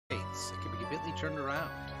once, it can be completely turned around.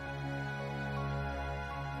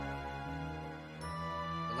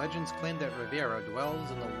 The legends claim that Rivera dwells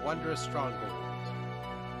in the wondrous stronghold.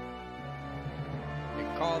 They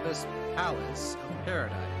call this Palace of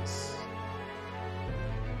Paradise.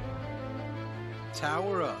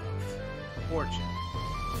 Tower of Fortune.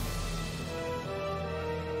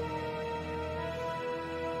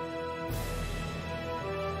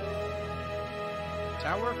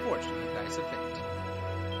 Tower of Fortune, the Dice of Fate.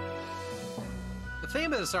 The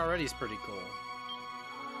theme of this already is pretty cool.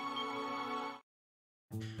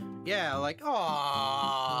 Yeah, like,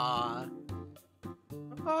 aww.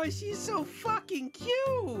 Oh, she's so fucking cute.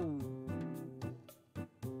 Oh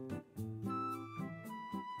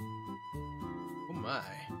my.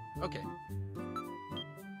 Okay.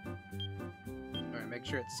 Alright, make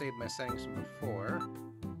sure it saved my settings from before.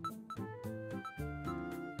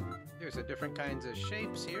 There's a different kinds of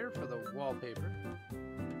shapes here for the wallpaper.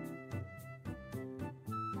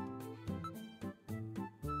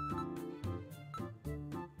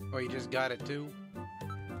 Oh, you just got it too?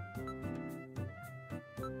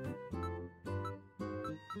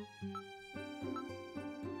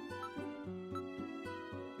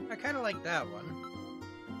 I kind of like that one.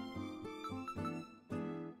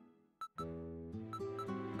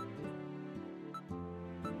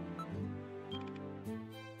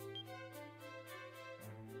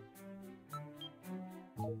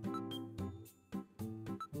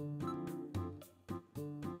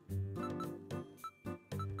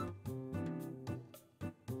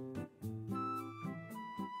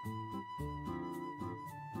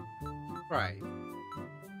 Right.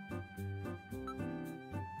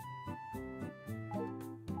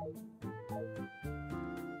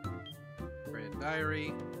 Red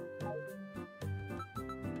diary.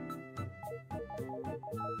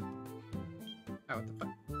 Oh, what the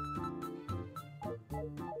fuck?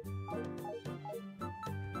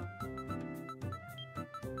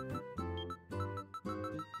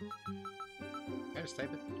 Can I just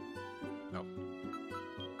type it? No.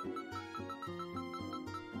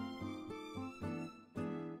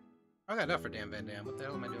 I got enough for Dan Van Dam. What the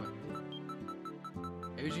hell am I doing?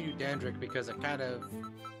 I usually do Dandrick because it kind of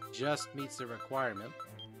just meets the requirement.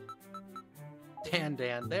 Dan,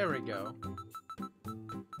 there we go.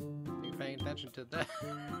 Are you paying attention to that?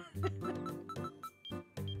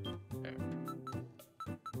 There.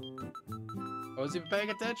 I wasn't even paying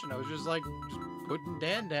attention. I was just like putting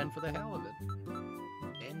Dan for the hell of it.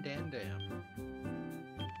 Dan.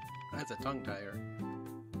 That's a tongue tire.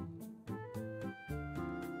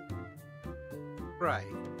 Right.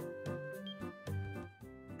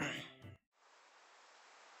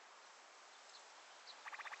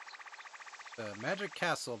 The Magic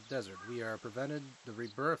Castle Desert. We are prevented the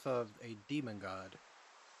rebirth of a demon god.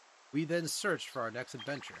 We then search for our next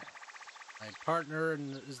adventure. My partner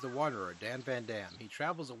is the Wanderer, Dan Van Dam. He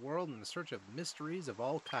travels the world in search of mysteries of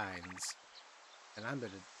all kinds. And I'm the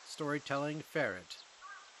storytelling ferret,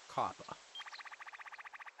 Koppa.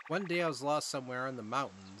 One day I was lost somewhere in the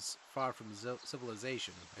mountains, far from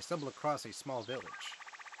civilization. I stumbled across a small village,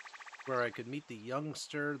 where I could meet the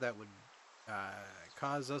youngster that would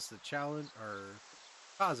cause us to the challenge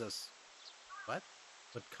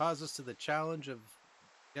of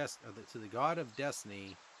to the god of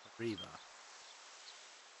destiny, Riva.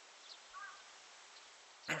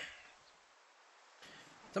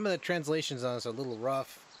 Some of the translations on this are a little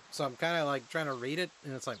rough, so I'm kind of like trying to read it,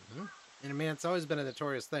 and it's like, And I mean, it's always been a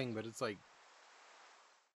notorious thing, but it's like...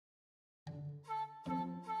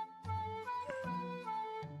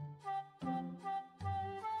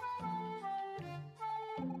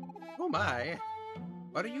 Oh my!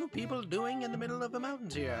 What are you people doing in the middle of the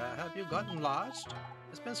mountains here? Have you gotten lost?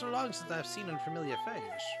 It's been so long since I've seen unfamiliar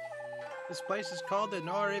face. This place is called the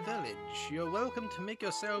Nori Village. You're welcome to make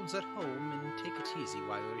yourselves at home and take it easy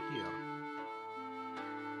while you're here.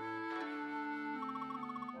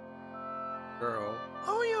 Girl.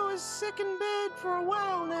 Oyo is sick in bed for a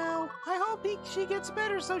while now. I hope she gets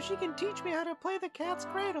better so she can teach me how to play the cat's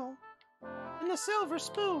cradle. And the silver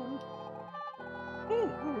spoon.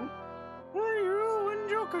 You and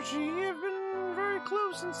Jokoshi have been very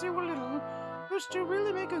close since they were little. Used to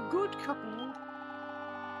really make a good couple.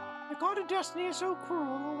 The god of destiny is so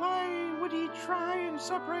cruel. Why would he try and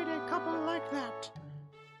separate a couple like that?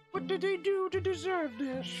 What did they do to deserve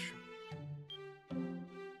this?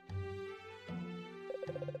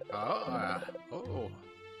 Oh,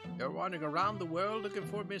 you're wandering around the world looking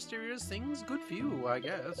for mysterious things? Good for you, I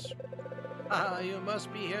guess. You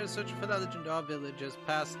must be here searching for the legend our village has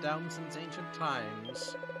passed down since ancient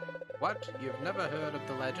times. What? You've never heard of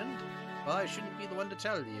the legend? Well, I shouldn't be the one to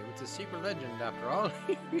tell you. It's a secret legend, after all.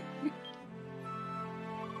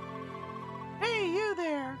 Hey, you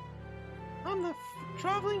there! I'm the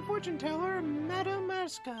traveling fortune teller, Madame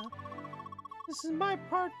Marska. This is my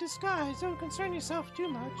part disguise. Don't concern yourself too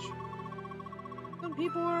much. Some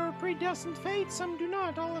people are predestined fate, some do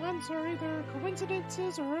not. All events are either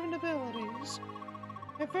coincidences or inabilities.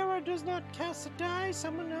 If Ferret does not cast a die,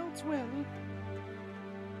 someone else will.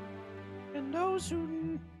 And those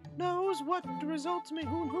who knows what the results may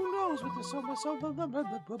who knows what the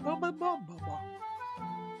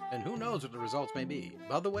And who knows what the results may be.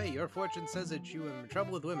 By the way, your fortune says that you are in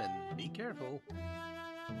trouble with women. Be careful.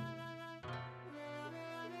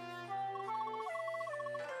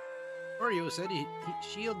 Oreo said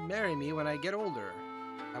she'll marry me when I get older.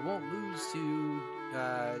 I won't lose to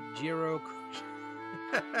Jiro.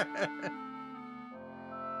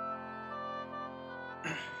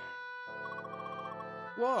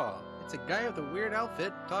 Whoa, it's a guy with a weird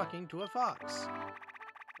outfit talking to a fox.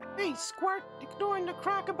 Hey, Squirt, ignoring the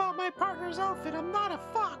crack about my partner's outfit, I'm not a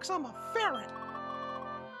fox, I'm a ferret.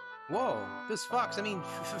 Whoa, this fox,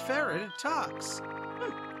 ferret, it talks.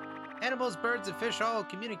 Animals, birds, and fish all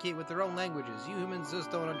communicate with their own languages. You humans just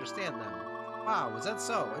don't understand them. Wow, was that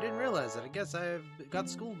so? I didn't realize it. I guess I got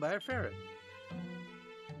schooled by a ferret.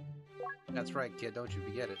 That's right, kid. Don't you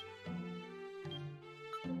forget it.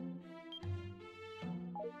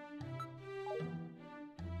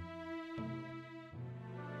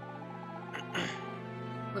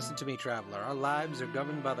 Listen to me, traveler. Our lives are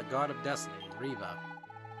governed by the god of destiny, Riva.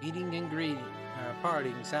 Eating and greed,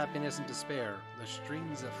 partings, happiness and despair. The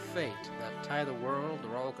strings of fate that tie the world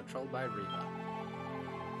are all controlled by Riva.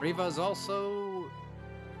 Riva is also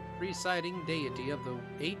presiding deity of the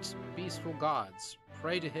 8 peaceful gods.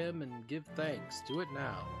 Pray to him and give thanks. Do it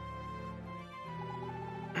now.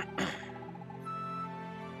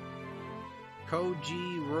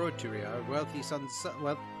 Koji Roturia,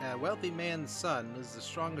 wealthy man's son, is the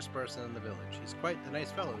strongest person in the village. He's quite a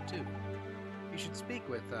nice fellow, too. You should speak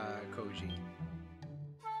with Koji.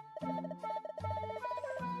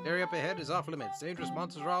 The area up ahead is off limits. Dangerous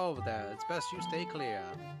monsters are all over there. It's best you stay clear.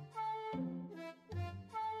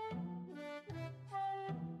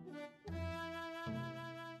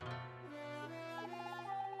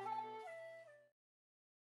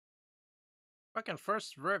 Fucking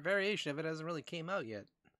first variation of it hasn't really came out yet.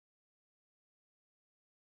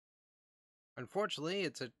 Unfortunately,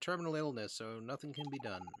 it's a terminal illness, so nothing can be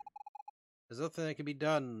done. There's nothing that can be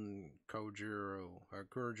done, Kojiro. Or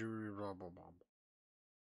Kojiro, blah, blah, blah.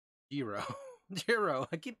 Jiro. Jiro.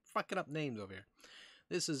 I keep fucking up names over here.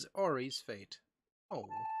 This is Ori's fate. Oh.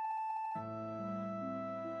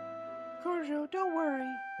 Kojo, don't worry.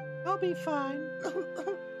 I'll be fine.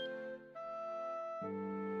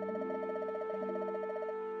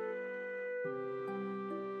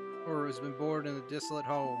 Has been born in a desolate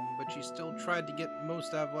home, but she still tried to get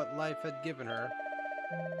most out of what life had given her.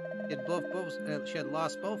 She had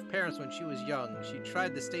lost both parents when she was young. She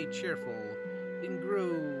tried to stay cheerful, and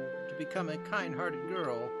grew to become a kind-hearted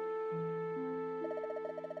girl.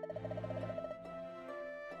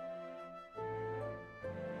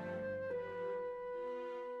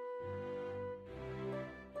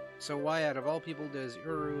 So why, out of all people, does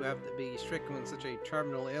Uru have to be stricken with such a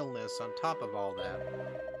terminal illness on top of all that?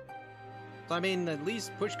 So, at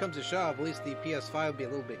least push comes to shove, at least the PS5 will be a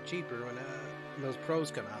little bit cheaper when those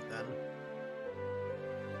pros come out then.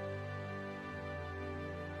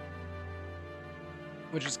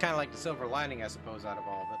 Which is kind of like the silver lining, I suppose, out of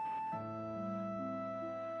all of it.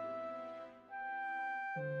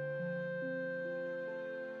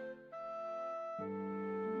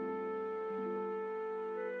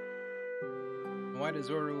 Why does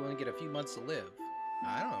Uru only get a few months to live?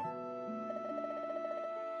 I don't know.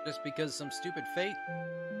 Just because some stupid fate?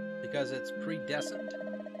 Because it's predestined?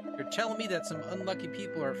 You're telling me that some unlucky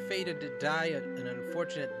people are fated to die an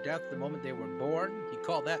unfortunate death the moment they were born? You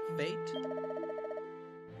call that fate?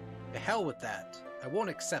 The hell with that. I won't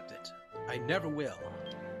accept it. I never will.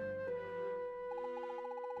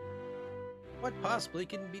 What possibly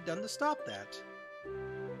can be done to stop that?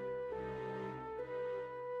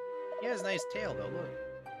 He has a nice tail, though, look.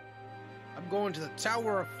 I'm going to the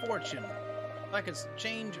Tower of Fortune. If I can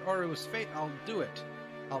change Oru's fate, I'll do it.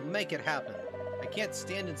 I'll make it happen. I can't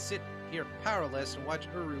stand and sit here powerless and watch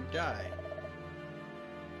Uru die.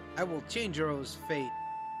 I will change Uru's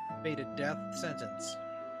fated death sentence.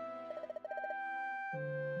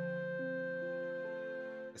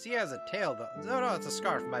 He has a tail, though. No, it's a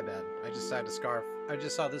scarf, my bad. I just saw the scarf. I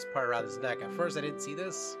just saw this part around his neck. At first, I didn't see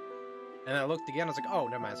this. And I looked again, I was like, oh,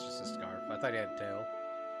 never mind, it's just a scarf. I thought he had a tail.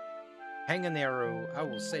 Hang in there, Uru. I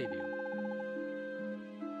will save you.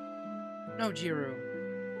 No, Jiro.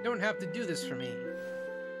 You don't have to do this for me.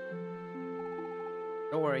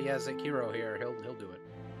 Don't worry, he has a hero here. He'll do it.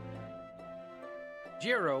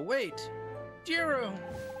 Jiro, wait! Jiro!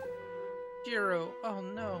 Jiro, oh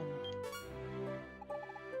no.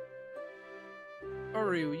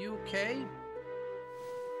 Oryu, you okay?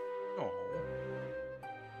 Oh.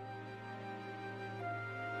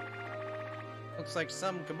 Looks like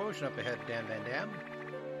some commotion up ahead, Dan Van Dam.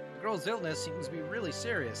 The girl's illness seems to be really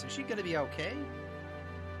serious. Is she gonna be okay?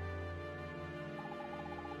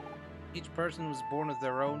 Each person was born with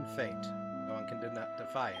their own fate. No one can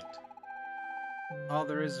defy it. All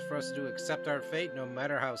there is for us to do is accept our fate, no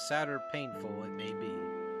matter how sad or painful it may be.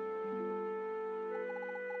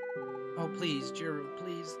 Oh, please, Jiro,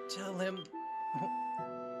 please, tell him.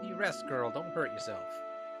 You rest, girl. Don't hurt yourself.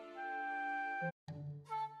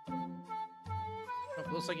 Oh,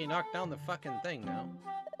 looks like you knocked down the fucking thing now.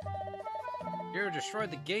 Jiro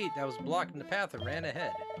destroyed the gate that was blocking the path and ran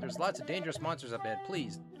ahead. There's lots of dangerous monsters up ahead.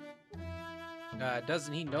 Please.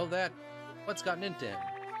 Doesn't he know that? What's gotten into him?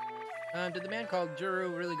 Did the man called Jiro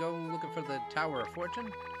really go looking for the Tower of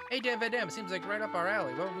Fortune? Hey, Dan Van Dam, seems like right up our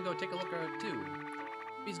alley. Why don't we go take a look at it too?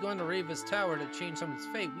 If he's going to raid his tower to change someone's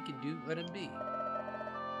fate, we can let him be.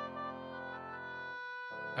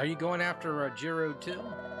 Are you going after Jiro too?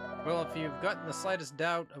 Well, if you've gotten the slightest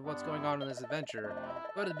doubt of what's going on in this adventure,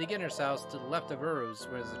 go to the beginner's house to the left of Uru's,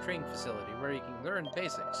 where there's a training facility where you can learn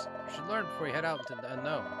basics. You should learn before you head out into the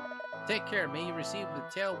unknown. Take care, may you receive the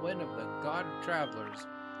tailwind of the God of Travelers.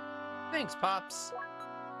 Thanks, Pops!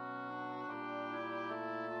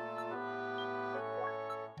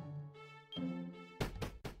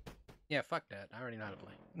 Yeah, fuck that. I already know how to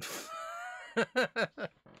play.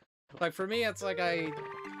 Like, for me, it's like I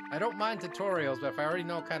don't mind tutorials, but if I already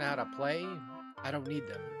know kind of how to play, I don't need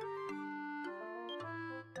them.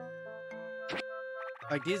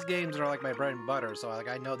 Like, these games are like my bread and butter, so like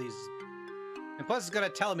I know these... And plus, it's gonna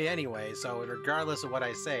tell me anyway, so regardless of what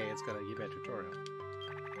I say, it's gonna give me a tutorial.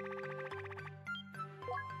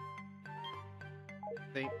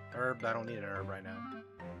 See? Herb, I don't need an herb right now.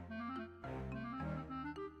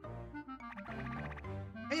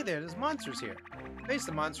 Hey there, there's monsters here. Face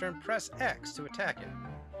the monster and press X to attack it.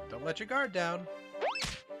 Don't let your guard down.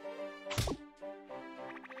 If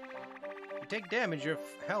you take damage, your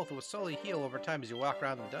health will slowly heal over time as you walk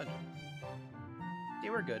around the dungeon. Yeah,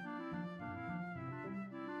 we're good.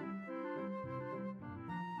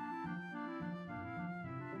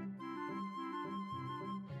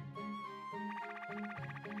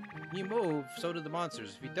 You move, so do the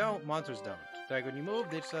monsters. If you don't, monsters don't. Like when you move,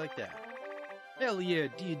 they just like that. Hell yeah,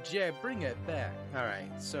 DJ, bring it back. Alright,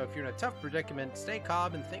 so if you're in a tough predicament, stay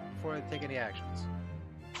calm and think before you take any actions.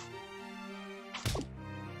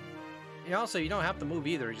 And also, you don't have to move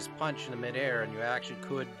either. You just punch in the midair and you actually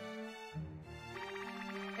could...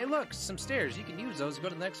 Hey look, some stairs. You can use those to go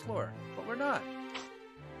to the next floor. But we're not.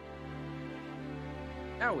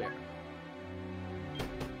 Now we are.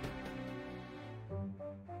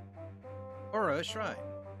 Aura Shrine.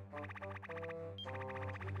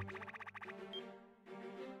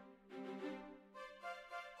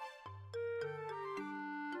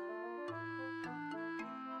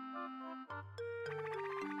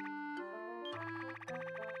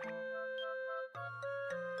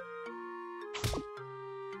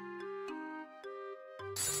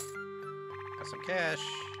 Got some cash.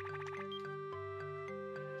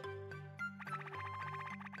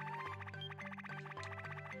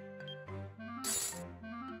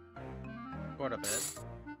 Quite a bit.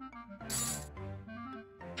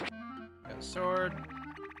 Got a sword.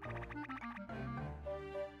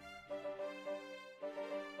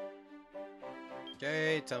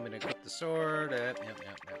 Okay, tell me to equip the sword. Yep.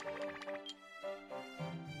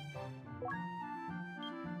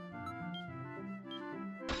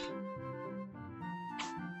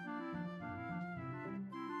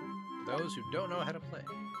 Those who don't know how to play.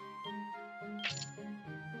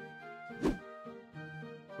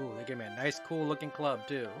 Ooh, they gave me a nice, cool-looking club,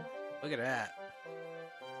 too. Look at that.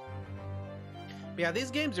 But yeah,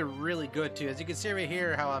 these games are really good, too. As you can see right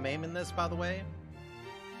here how I'm aiming this, by the way.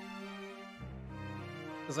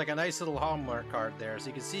 There's like a nice little hallmark card there. So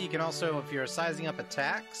you can see you can also, if you're sizing up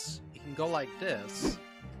attacks, you can go like this.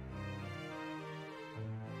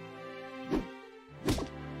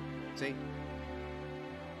 See?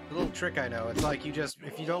 A little trick I know. It's like you just,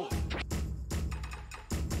 if you don't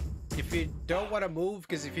want to move,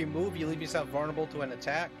 because if you move, you leave yourself vulnerable to an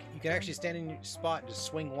attack, you can actually stand in your spot and just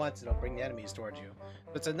swing once and it'll bring the enemies towards you.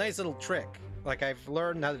 But it's a nice little trick. Like, I've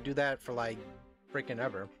learned how to do that for, like, freaking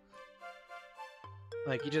ever.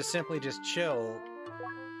 Like, you just simply just chill.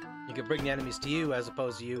 You can bring the enemies to you as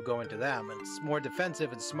opposed to you going to them. It's more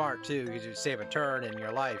defensive and smart too, because you save a turn in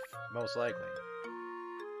your life, most likely.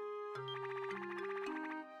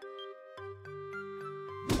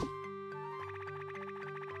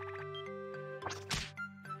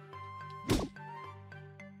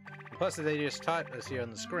 Plus, they just taught us here on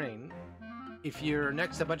the screen, if you're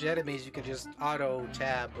next to a bunch of enemies, you can just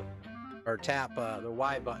auto-tab or tap the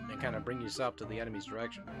Y button and kind of bring yourself to the enemy's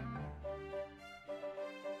direction.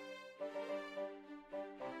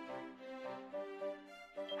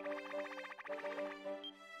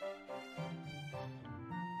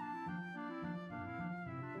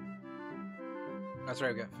 That's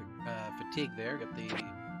right, we got fatigue there, got the...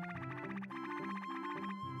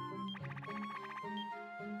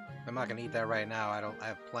 I'm not gonna eat that right now. I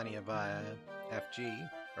have plenty of FG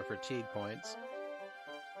or fatigue points.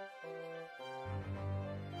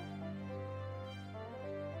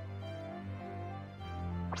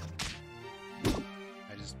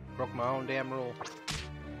 I just broke my own damn rule.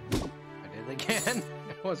 I did it again.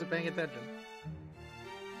 I wasn't paying attention.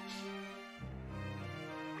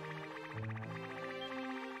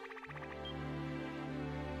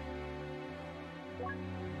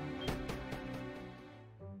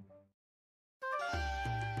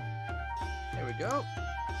 There we go.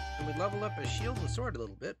 And we level up his shield and sword a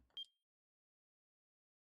little bit.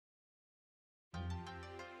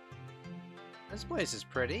 This place is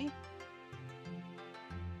pretty.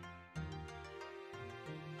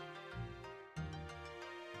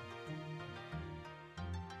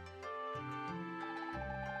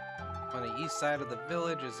 On the east side of the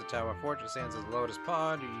village is the Tower Fortress, stands as Lotus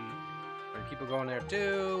Pond. There are people going there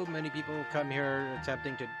too. Many people come here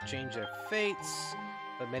attempting to change their fates,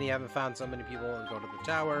 but many haven't found so many people who go to the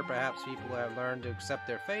tower. Perhaps people have learned to accept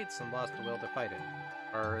their fates and lost the will to fight it.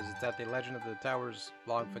 Or is it that the legend of the tower's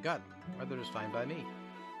long forgotten? Whether is fine by me.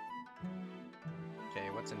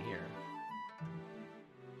 Okay, what's in here?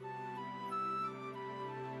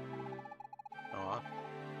 Aw.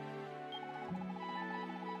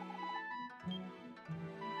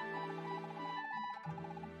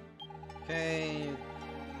 Okay.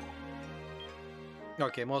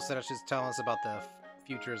 Okay, most of that's just telling us about the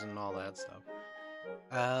futures and all that stuff.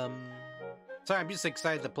 Sorry, I'm just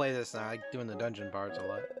excited to play this now. I like doing the dungeon parts a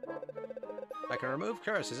lot. I can remove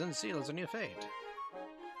curses and seals a new fate.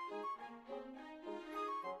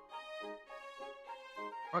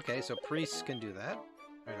 Okay, so priests can do that.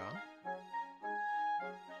 Right on.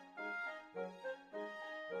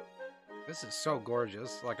 This is so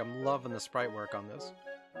gorgeous. Like, I'm loving the sprite work on this.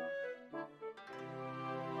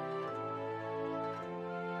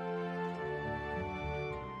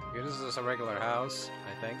 Okay, this is just a regular house,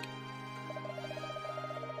 I think.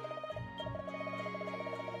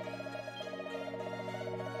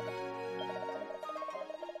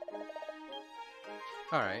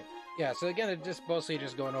 Alright. Yeah, so again, it's just mostly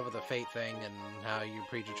just going over the fate thing and how you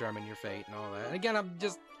predetermine your fate and all that. And again, I'm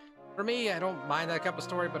just... For me, I don't mind that type of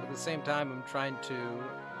story, but at the same time, I'm trying to...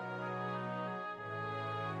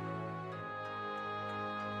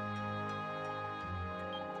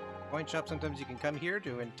 Point shop, sometimes you can come here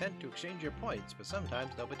to intent to exchange your points, but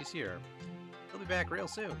sometimes nobody's here. He'll be back real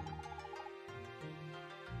soon.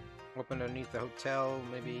 Open underneath the hotel,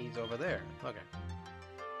 maybe he's over there. Okay.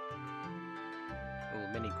 Little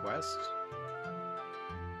mini quest.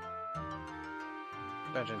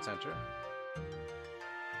 Dungeon Center.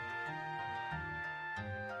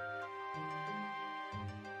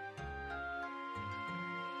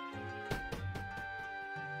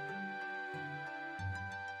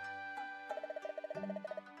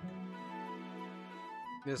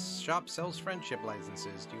 This shop sells friendship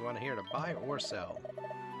licenses. Do you want to hear to buy or sell?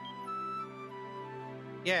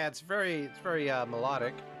 Yeah, it's very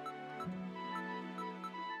melodic.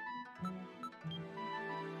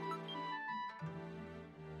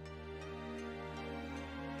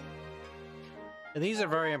 And these are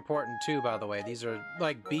very important too, by the way. These are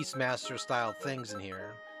like Beastmaster style things in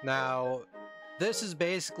here. Now, this is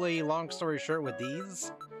basically, long story short with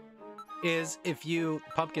these, is if you...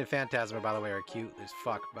 Pumpkin Phantasma, by the way, are cute as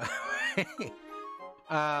fuck, by the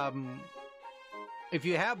way. If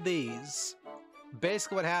you have these,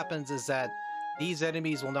 basically what happens is that these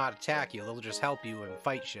enemies will not attack you. They'll just help you and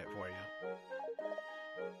fight shit for you.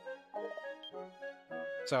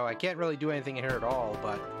 So I can't really do anything here at all,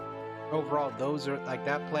 but overall, those are... Like,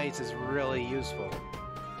 that place is really useful.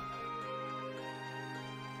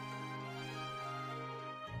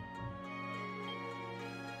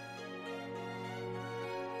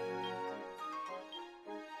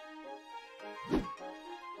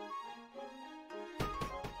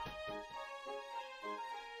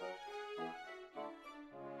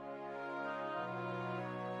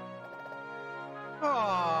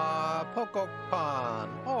 Pokopon.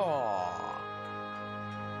 Aww.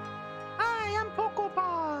 Hi, I'm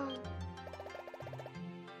Pokopon.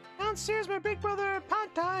 Downstairs, my big brother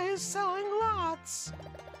Panta is selling lots.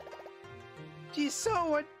 She's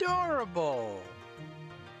so adorable.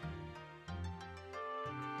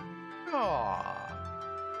 Aww.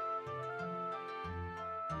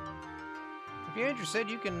 If you're interested,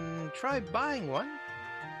 you can try buying one.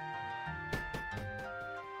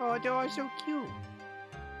 Oh, they are so cute.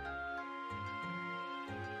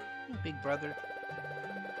 Big brother.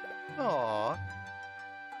 Aww.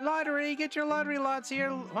 Lottery! Get your lottery lots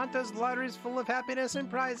here! Panta's lottery is full of happiness and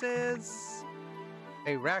prizes!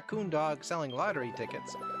 A raccoon dog selling lottery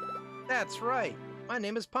tickets. That's right! My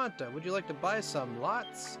name is Panta. Would you like to buy some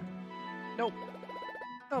lots? Nope.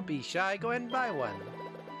 Don't be shy. Go ahead and buy one.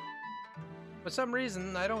 For some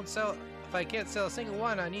reason, I don't sell... If I can't sell a single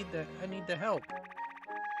one, I need the help.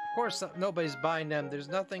 Of course, nobody's buying them. There's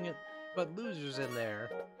nothing but losers in there.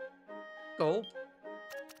 Gulp.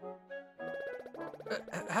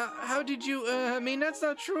 How did you, I mean, that's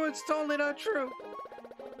not true. It's totally not true.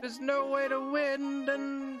 There's no way to win,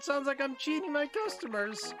 and it sounds like I'm cheating my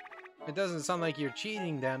customers. It doesn't sound like you're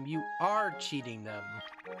cheating them. You are cheating them.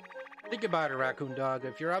 Think about it, raccoon dog.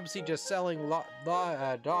 If you're obviously just selling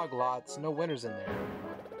dog lots, no winners in there.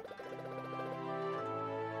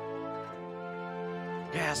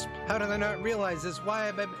 Gasp! How did I not realize this?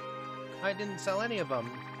 Why I didn't sell any of them?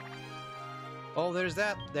 Oh, there's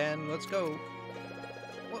that, then. Let's go.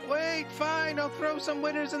 Wait, fine, I'll throw some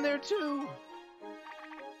winners in there, too.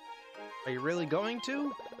 Are you really going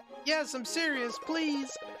to? Yes, I'm serious, please.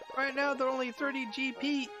 Right now, they're only 30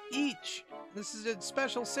 GP each. This is a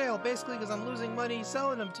special sale, basically because I'm losing money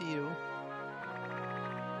selling them to you.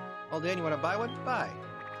 Well, Dan, you want to buy one? Buy.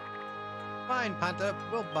 Fine, Panta,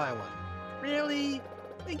 we'll buy one. Really?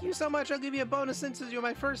 Thank you so much. I'll give you a bonus since you're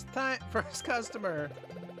my first customer.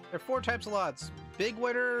 There are 4 types of lots. Big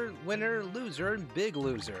winner, winner, loser, and big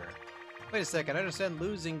loser. Wait a second, I understand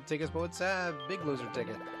losing tickets, but what's a big loser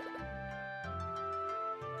ticket?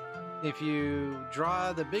 If you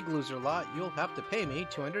draw the big loser lot, you'll have to pay me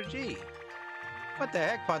 200 G. What the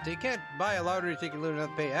heck, Panta? You can't buy a lottery ticket and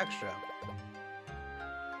not pay extra.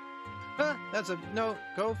 Huh? That's a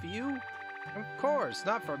no-go for you? Of course,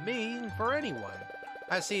 not for me, for anyone.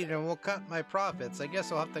 I see, and we'll cut my profits. I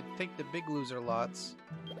guess I'll have to take the big loser lots.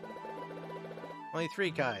 Only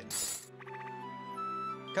 3 kinds.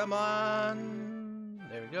 Come on!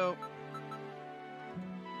 There we go.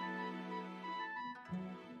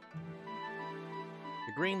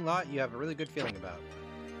 The green lot you have a really good feeling about.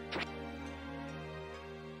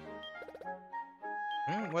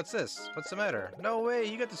 What's this? What's the matter? No way,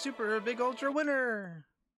 you got the super big ultra winner!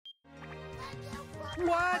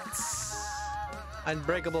 What?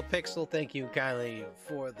 Unbreakable Pixel, thank you kindly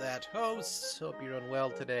for that host. Hope you're doing well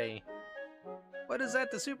today. What is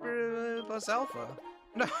that, the super plus alpha?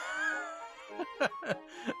 No.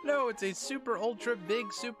 No, it's a super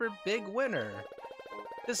big winner.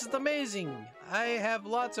 This is amazing. I have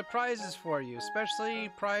lots of prizes for you, especially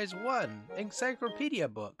prize 1, encyclopedia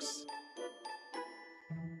books.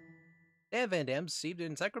 Dan Van Dam received an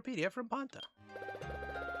encyclopedia from Panta.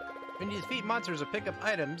 When you defeat monsters or pick up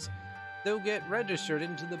items, they'll get registered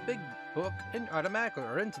into the big book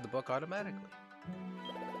into the book automatically.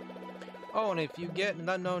 Oh, and if you get an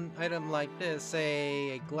unknown item like this,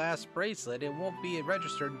 say a glass bracelet, it won't be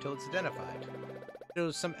registered until it's identified.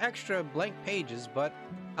 There's some extra blank pages, but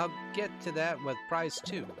I'll get to that with prize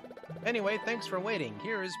 2. Anyway, thanks for waiting.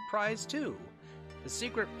 Here is prize 2. The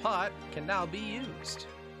secret pot can now be used.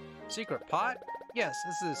 Secret pot? Yes,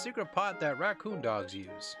 this is a secret pot that raccoon dogs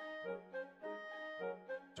use.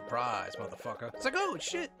 Surprise, motherfucker. It's like, oh,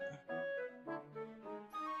 shit!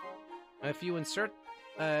 If you insert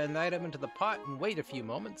an item into the pot and wait a few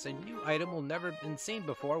moments, a new item will never been seen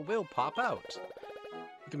before will pop out.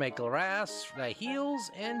 You can make glass that heals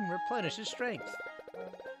and replenishes strength.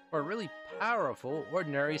 Or a really powerful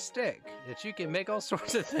ordinary stick that you can make all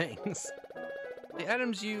sorts of things. The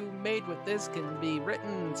items you made with this can be written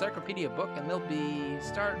in an encyclopedia book and they'll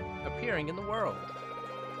start appearing in the world.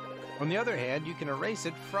 On the other hand, you can erase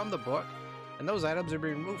it from the book and those items are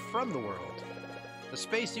being removed from the world. The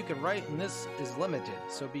space you can write in this is limited,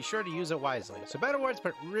 so be sure to use it wisely. So better words,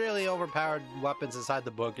 put really overpowered weapons inside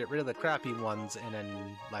the book, get rid of the crappy ones, and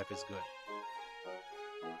then life is good.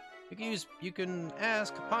 You can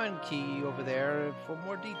ask Pine Key over there for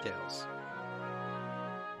more details.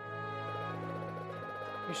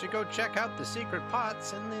 You should go check out the secret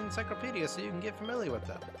pots in the encyclopedia so you can get familiar with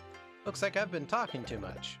them. Looks like I've been talking too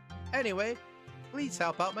much. Anyway, please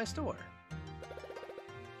help out my store.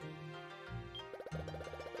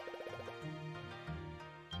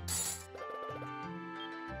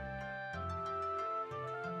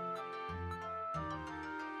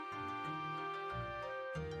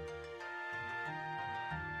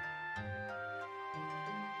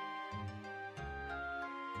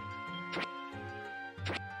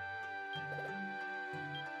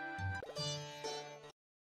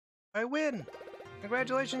 I win!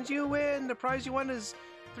 Congratulations, you win! The prize you won is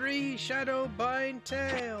 3 Shadow Bind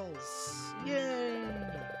Tails! Yay!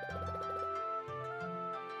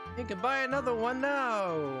 You can buy another one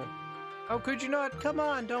now! Oh, could you not? Come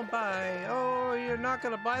on, don't buy! Oh, you're not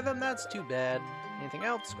gonna buy them? That's too bad. Anything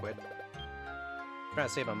else? Quit. I'm trying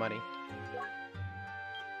to save my money.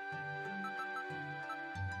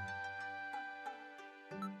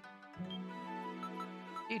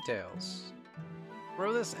 Details.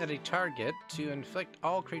 Throw this at a target to inflict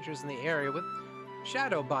all creatures in the area with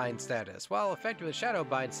Shadow Bind status. While effective with Shadow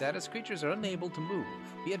Bind status, creatures are unable to move.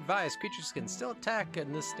 Be advised, creatures can still attack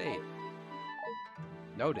in this state.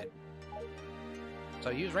 Noted. So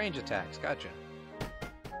use range attacks. Gotcha.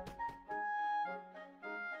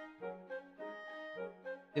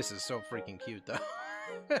 This is so freaking cute,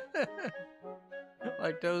 though.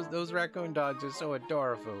 Like, those raccoon dogs are so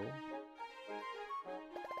adorable.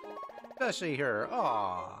 Especially her.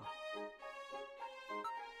 Aww.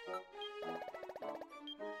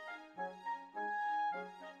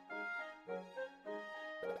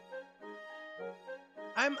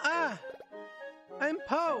 I'm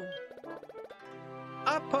Po.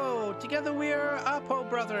 Apo. Together we are Apo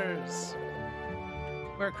brothers.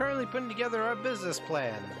 We're currently putting together our business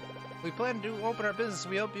plan. We plan to open our business.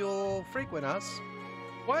 We hope you'll frequent us.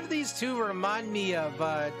 Why do these two remind me of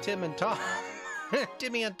Tim and Tom?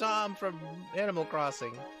 Timmy and Tom from Animal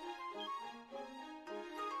Crossing.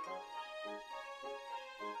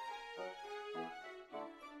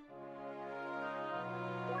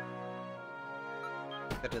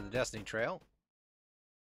 Get to the Destiny Trail.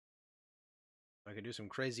 I can do some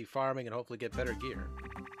crazy farming and hopefully get better gear.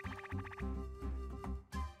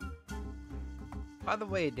 By the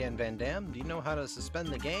way, Dan Van Dam, do you know how to suspend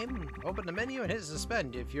the game? Open the menu and hit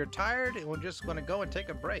suspend. If you're tired, we're just going to go and take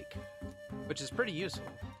a break, which is pretty useful.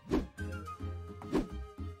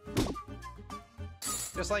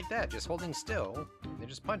 Just like that, just holding still and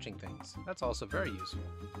just punching things. That's also very useful.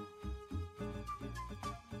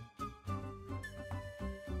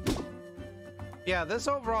 Yeah, this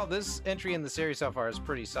overall, this entry in the series so far is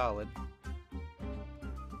pretty solid.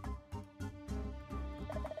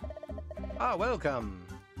 Ah, welcome!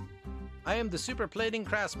 I am the Super Plating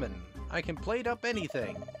Craftsman. I can plate up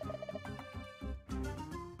anything.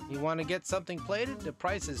 You want to get something plated? The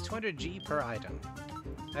price is 200G per item.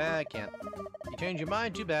 I can't. You change your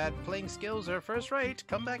mind? Too bad. Playing skills are first rate.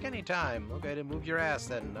 Come back anytime. Okay, to move your ass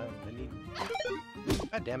then. I need...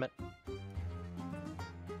 God damn it.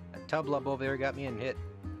 That tub-lub over there got me in hit.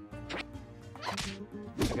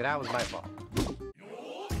 Okay, that was my fault.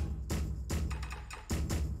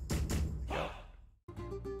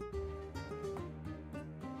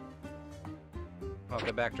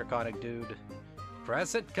 Welcome back, Draconic Dude.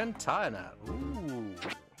 Crescent Katana. Ooh.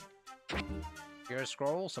 Gear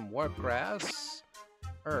scroll, some warp grass,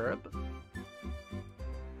 herb.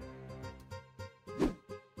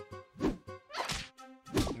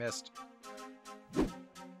 Missed.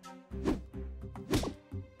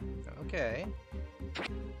 Okay.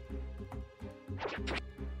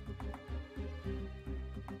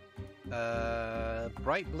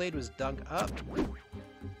 Bright Blade was dug up.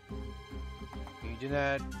 You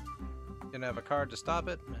didn't have a card to stop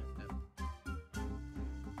it?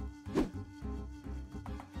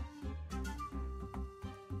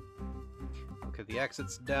 Okay, the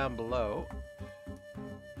exit's down below.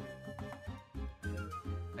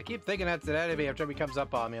 I keep thinking that's an enemy every time he comes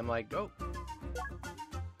up on me. I'm like, oh.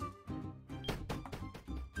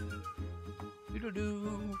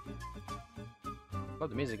 Doo-doo-doo. Love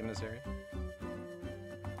the music in this area.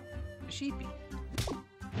 A sheepy.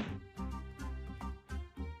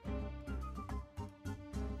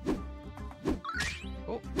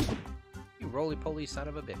 Oh, you roly-poly son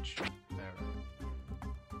of a bitch.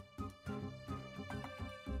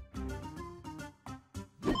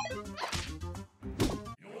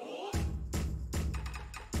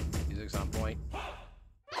 Music's on point.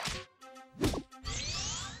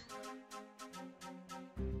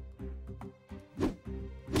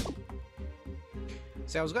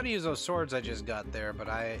 See, I was going to use those swords I just got there, but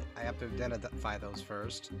I have to identify those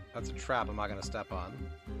first. That's a trap I'm not going to step on.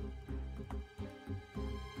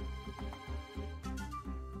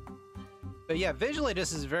 But yeah, visually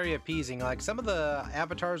this is very appeasing. Like, some of the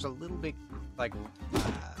avatars are a little bit, like,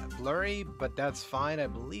 blurry, but that's fine. I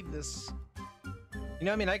believe this... You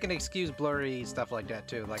know what I mean? I can excuse blurry stuff like that,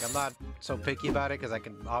 too. Like, I'm not so picky about it, because I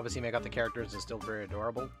can obviously make out the characters and still very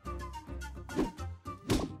adorable.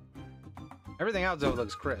 Everything else, though,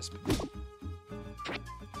 looks crisp.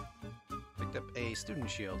 Picked up a student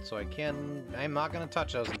shield, so I'm not going to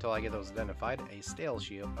touch those until I get those identified. A stale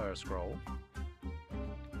shield, or scroll.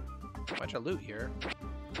 Bunch of loot here.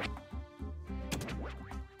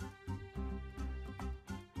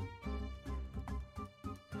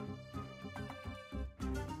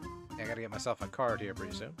 I gotta get myself a card here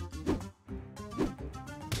pretty soon.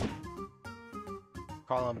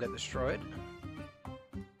 Column get destroyed.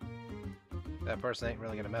 That person ain't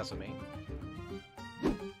really gonna mess with me.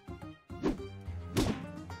 There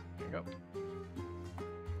you go.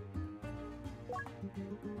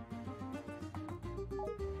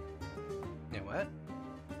 Yeah, what?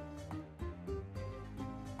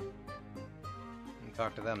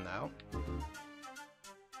 Talk to them now.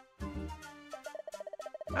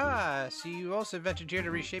 Ah, so you also ventured here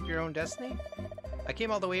to reshape your own destiny? I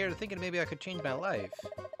came all the way here thinking maybe I could change my life.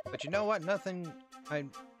 But you know what?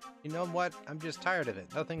 You know what? I'm just tired of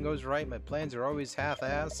it. Nothing goes right. My plans are always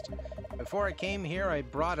half-assed. Before I came here, I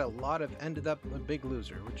brought a lot of ended up a big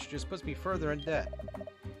loser, which just puts me further in debt.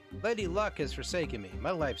 Lady Luck has forsaken me.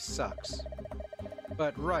 My life sucks.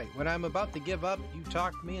 But right, when I'm about to give up, you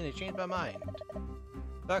talk to me and I change my mind.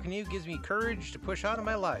 Talking to you gives me courage to push on in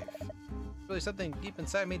my life. Really something deep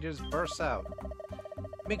inside me just bursts out.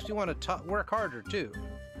 It makes me want to work harder too.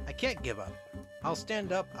 I can't give up. I'll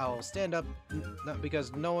stand up, not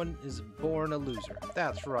because no one is born a loser.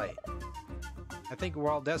 That's right. I think we're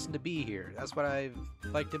all destined to be here. That's what I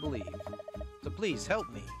like to believe. So please, help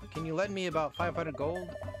me. Can you lend me about 500 gold?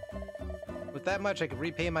 With that much, I can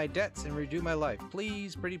repay my debts and redo my life.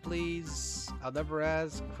 Please, pretty please. I'll never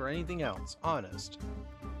ask for anything else. Honest.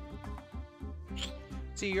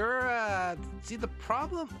 See, the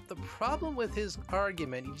problem with his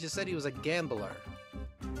argument, he just said he was a gambler.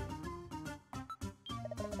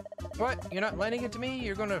 What? You're not lending it to me?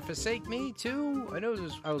 You're gonna forsake me too? I know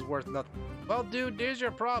I was worth nothing. Well, dude, there's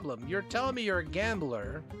your problem. You're telling me you're a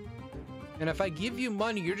gambler, and if I give you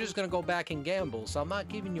money, you're just gonna go back and gamble, so I'm not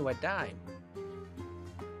giving you a dime.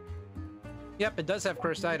 Yep, it does have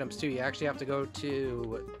cursed items too. You actually have to go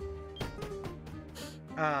to,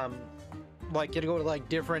 like, you gotta go to like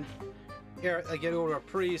different, like you go to a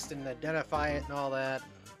priest and identify it and all that.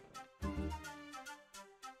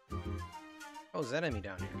 Oh, there's an enemy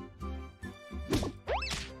down here.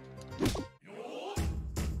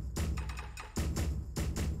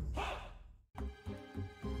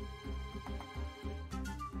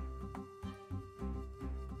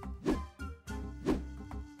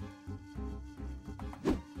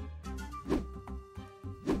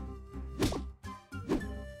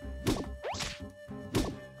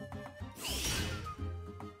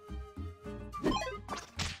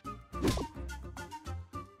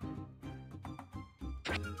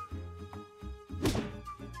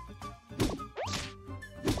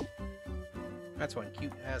 That's one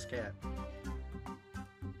cute ass cat.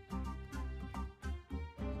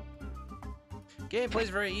 Gameplay's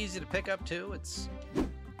very easy to pick up too. It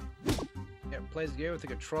plays the game with the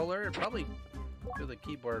controller. Probably do the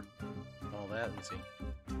keyboard and all that. Let's see.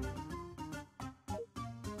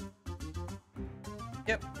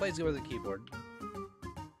 Yep, plays good with the keyboard.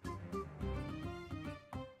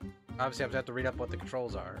 Obviously, I have to read up what the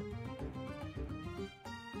controls are.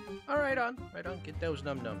 Oh, right on. Get those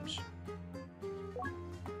num-nums.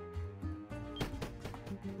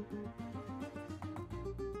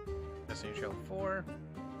 Destiny Trail 4.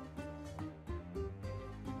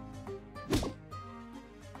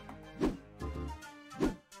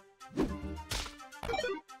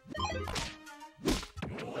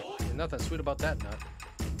 There's nothing sweet about that nut.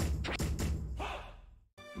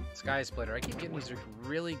 Sky Splitter. I keep getting these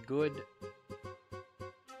really good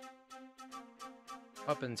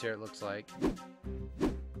weapons here, it looks like.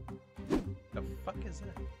 The fuck is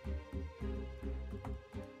that?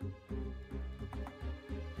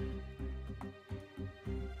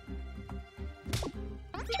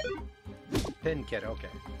 Pin kit, okay.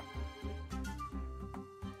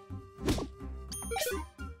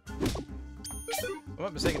 I'm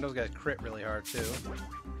not mistaken, those guys crit really hard too.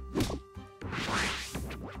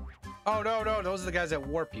 Oh no, those are the guys that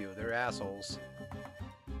warp you. They're assholes.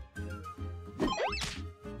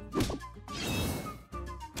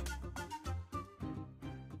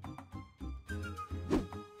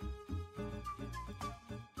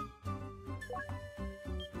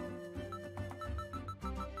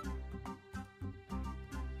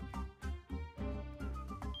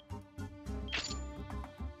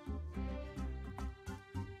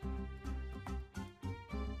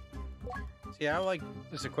 Yeah, I don't like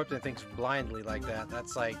just equipping things blindly like that.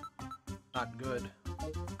 That's like not good.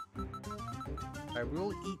 I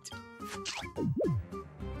will eat.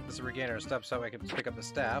 This is regain our stuff so I can pick up the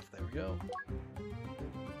staff. There we go.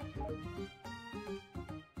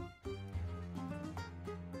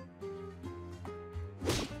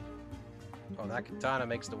 Oh, that katana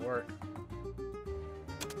makes the work.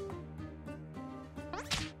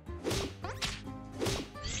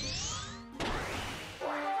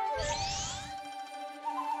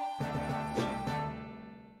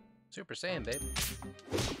 Super Saiyan, babe.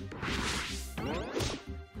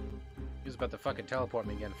 He was about to fucking teleport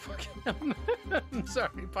me again. Fucking I'm sorry,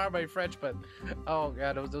 pardon my French, but oh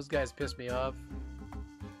god, those guys pissed me off.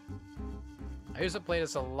 I used to play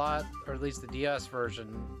this a lot, or at least the DS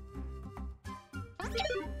version.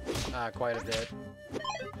 Quite a bit.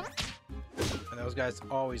 And those guys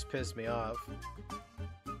always pissed me off.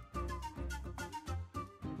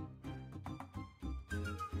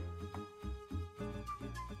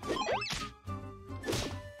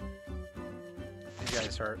 These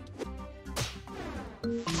guys hurt.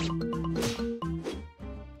 An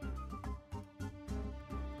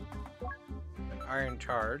iron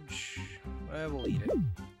charge. Well, we'll eat it.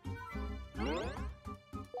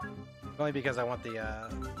 Only because I want the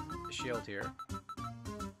shield here.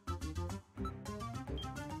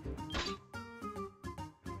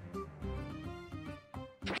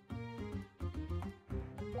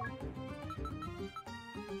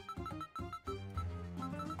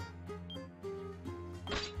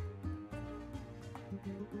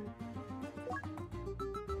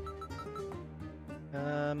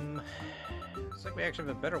 Looks like we actually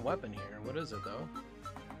have a better weapon here. What is it, though?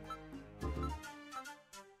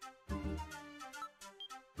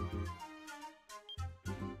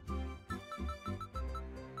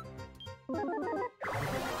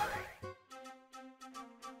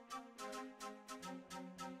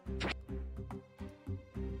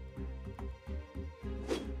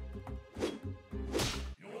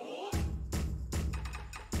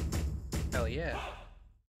 Hell yeah.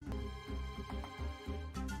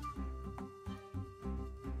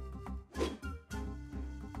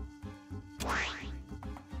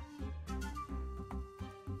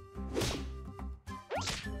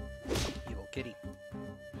 Evil kitty.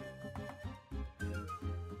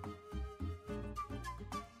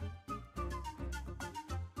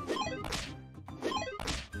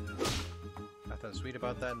 Nothing sweet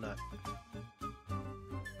about that nut.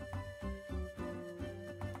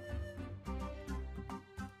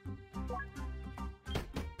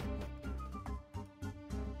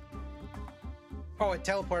 Oh, it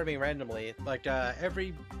teleported me randomly. Like,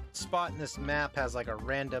 every spot in this map has, like, a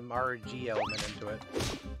random RNG element into it.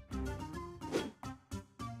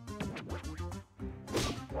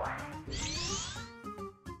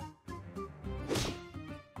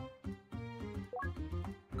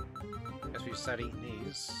 Guess we start eating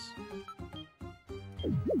these.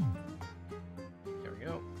 There we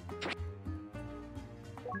go.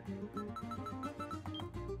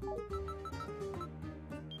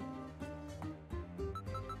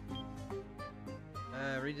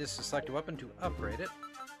 Read this to select a weapon to upgrade it.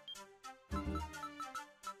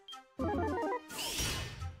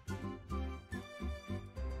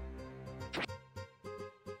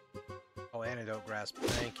 Oh, antidote grasp.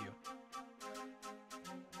 Thank you.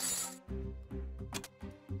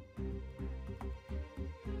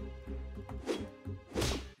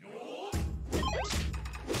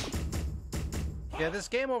 Yeah, this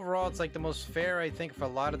game overall, it's like the most fair, I think, for a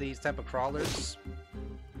lot of these type of crawlers.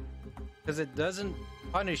 Because it doesn't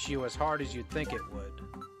punish you as hard as you'd think it would.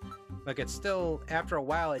 Like, it's still, after a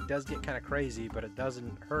while, it does get kind of crazy, but it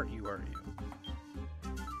doesn't hurt you.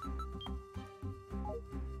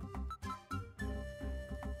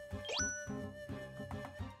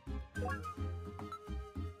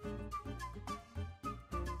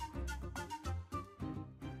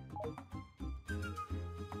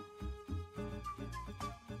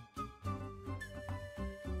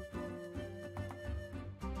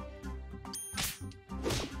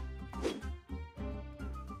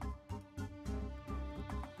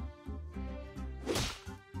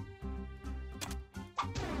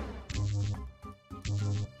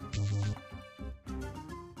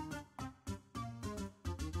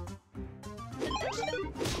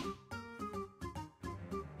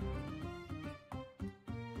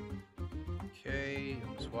 Okay,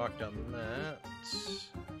 just walked on that. So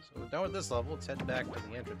we're done with this level. Let's head back to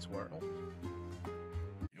the entrance world.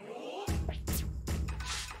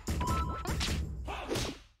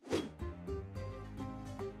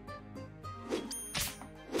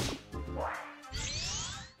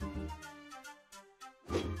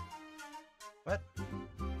 What?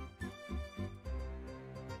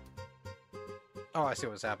 Oh, I see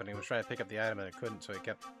what was happening. I was trying to pick up the item and it couldn't, so it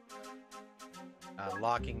kept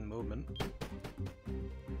locking movement.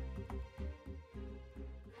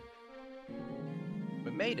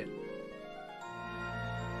 We made it.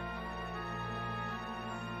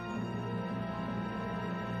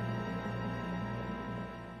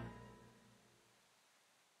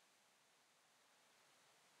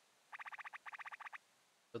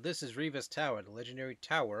 So this is Reva's Tower, the legendary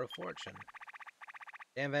Tower of Fortune.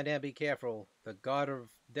 Dan Van Dam, be careful. The God of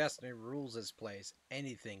Destiny rules this place.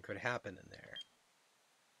 Anything could happen in there.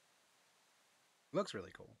 Looks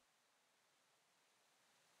really cool.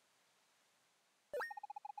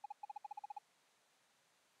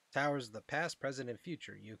 Towers of the past, present, and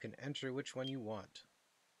future. You can enter which one you want.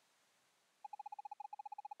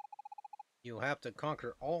 You'll have to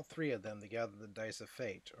conquer all three of them to gather the Dice of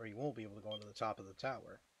Fate, or you won't be able to go to the top of the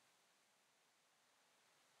tower.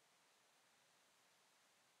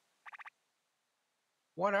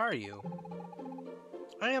 What are you?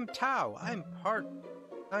 I am Tao. I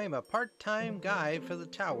am a part-time guide for the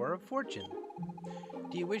Tower of Fortune.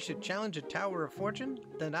 Do you wish to challenge a Tower of Fortune?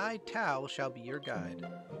 Then I, Tao, shall be your guide.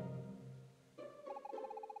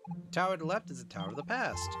 The tower to the left is the Tower of the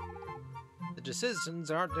Past. The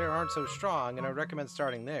decisions aren't so strong, and I recommend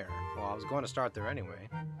starting there. Well, I was going to start there anyway.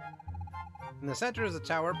 In the center is the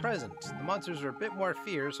Tower Present. The monsters are a bit more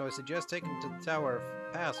fierce, so I suggest taking to the Tower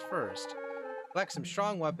of Past first. Collect some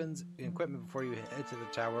strong weapons and equipment before you head to the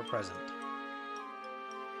Tower Present.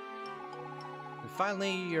 And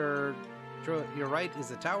finally, your right is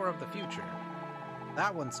the Tower of the Future.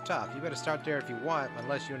 That one's tough. You better start there if you want,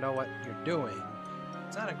 unless you know what you're doing.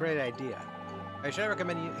 It's not a great idea. I should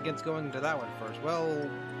recommend you against going to that one first. Well,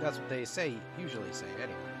 that's what they usually say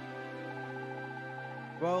anyway.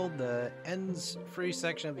 Well, the ends free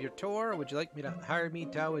section of your tour. Would you like me to hire me,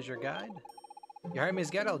 Tao, as your guide? If you hire me as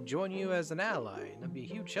guide, I'll join you as an ally, and it'll be a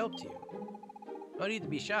huge help to you. No need to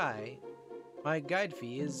be shy. My guide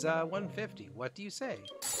fee is $150. What do you say?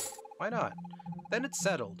 Why not? Then it's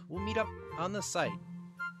settled. We'll meet up on the site.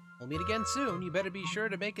 We'll meet again soon. You better be sure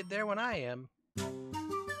to make it there when I am.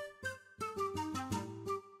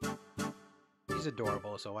 He's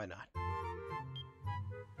adorable, so why not?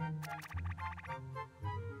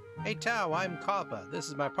 Hey Tao, I'm Koppa. This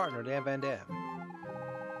is my partner, Dan Van Dam.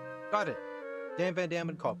 Got it. Dan Van Dam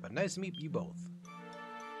and Koppa. Nice to meet you both.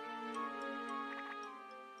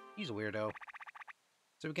 He's a weirdo.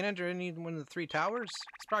 So we can enter any one of the three towers?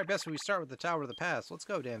 It's probably best if we start with the Tower of the Past. Let's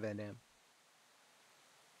go, Dan Van Dam.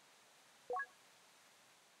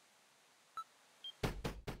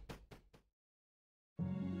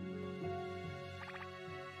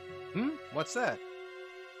 What's that?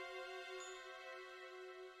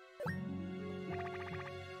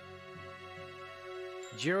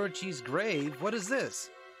 Jirochi's grave? What is this?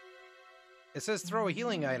 It says throw a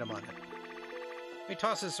healing item on it. Let me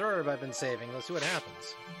toss this herb I've been saving. Let's see what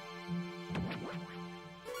happens.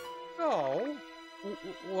 Oh.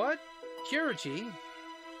 What? Jirochi?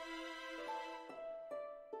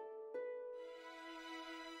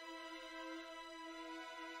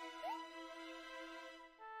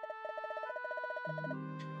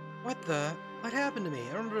 What happened to me?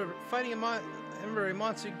 I remember fighting a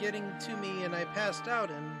monster getting to me and I passed out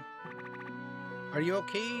and... Are you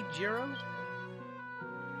okay, Jiro?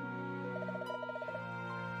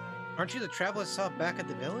 Aren't you the traveler I saw back at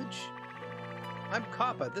the village? I'm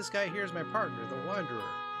Koppa. This guy here is my partner, the Wanderer,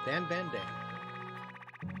 Dan Van Dam.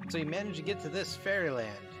 So you managed to get to this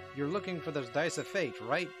fairyland. You're looking for those Dice of Fate,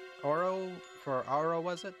 right? Oro? For Oro,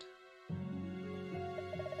 was it?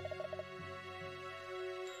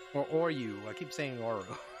 Or you. I keep saying Oru.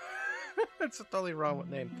 That's a totally wrong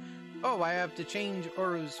name. Oh, I have to change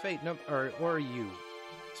Oru's fate, or Oryu's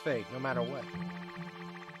fate, no matter what.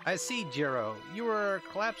 I see, Jiro. You were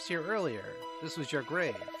collapsed here earlier. This was your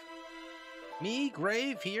grave. Me?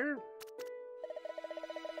 Grave? Here?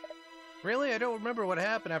 Really? I don't remember what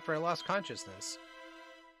happened after I lost consciousness.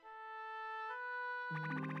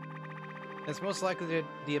 It's most likely that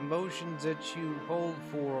the emotions that you hold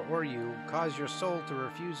for Oryu cause your soul to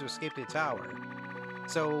refuse to escape the tower.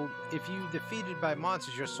 So, if you defeated by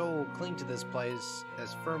monsters, your soul will cling to this place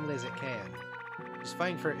as firmly as it can. Just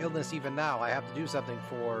fighting for illness even now, I have to do something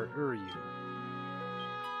for Uryu.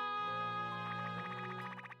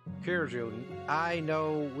 Kiryu, I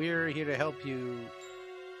know we're here to help you,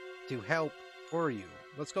 to help Uryu.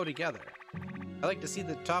 Let's go together. I'd like to see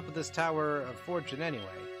the top of this Tower of Fortune anyway.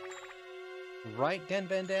 Right, Dan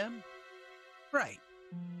Van Dam? Right.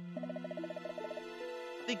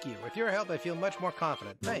 Thank you. With your help, I feel much more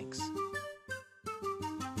confident. Thanks.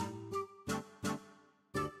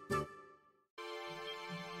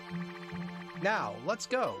 Now, let's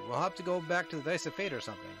go. We'll have to go back to the Dice of Fate or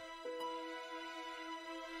something.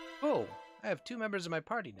 Oh, I have 2 members of my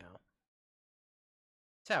party now.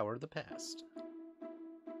 Tower of the Past.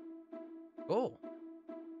 Oh.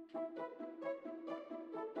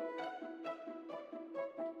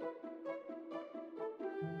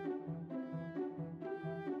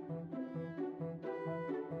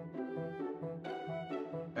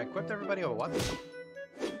 equipped everybody with what?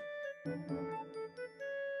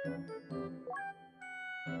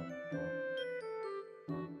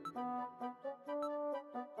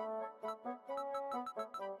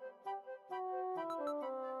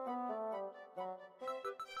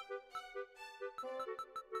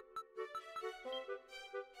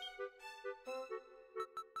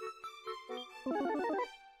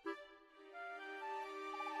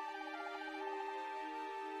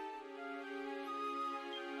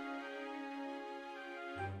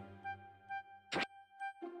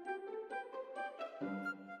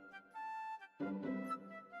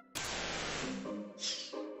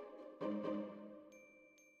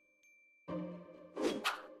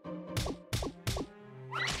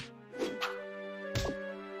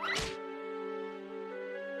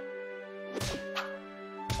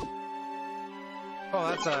 Oh,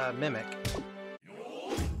 that's a mimic.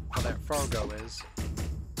 Oh, that Fargo is.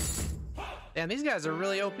 Damn, these guys are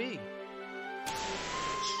really OP.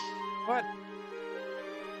 What?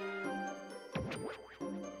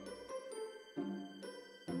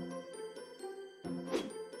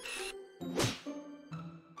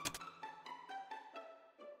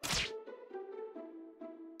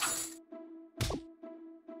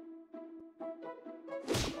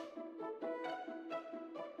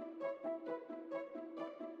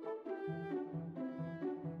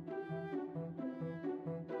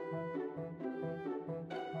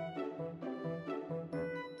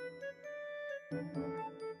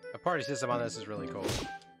 The party system on this is really cool.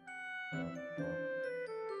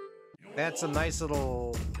 That's a nice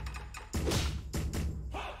little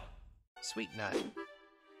sweet nut.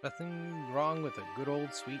 Nothing wrong with a good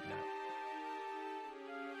old sweet nut.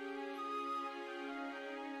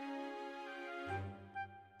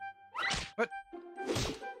 What?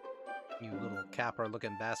 You little capper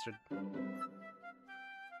looking bastard.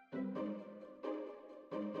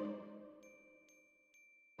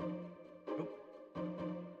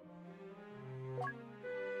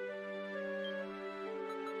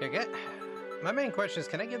 My main question is,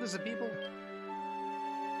 can I give this to people?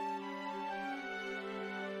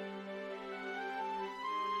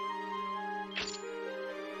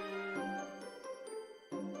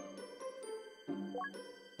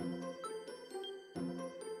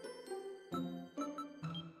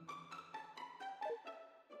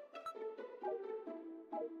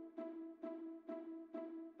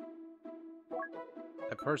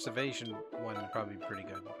 The preservation one would probably be pretty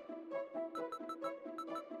good.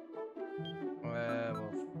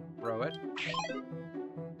 We'll throw it.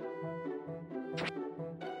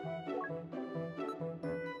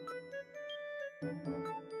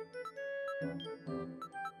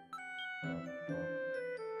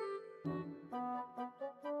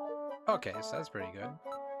 Okay, so that's pretty good.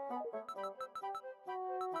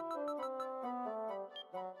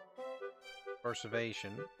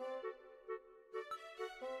 Preservation.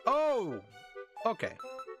 Oh! Okay.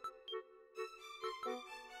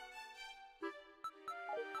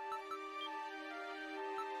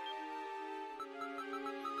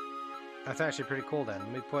 That's actually pretty cool then.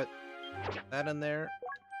 Let me put that in there.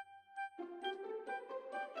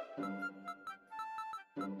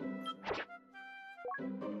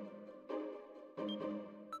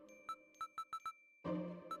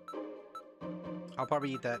 I'll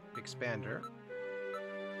probably eat that expander.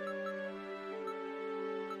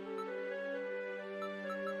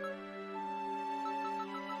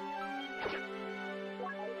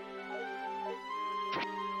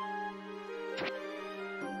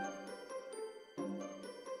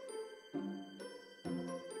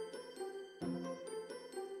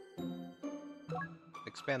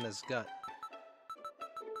 Expand this gut.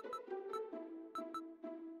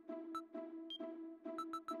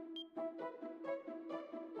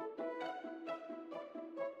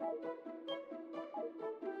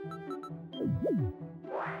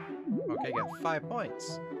 Okay, got 5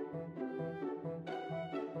 points.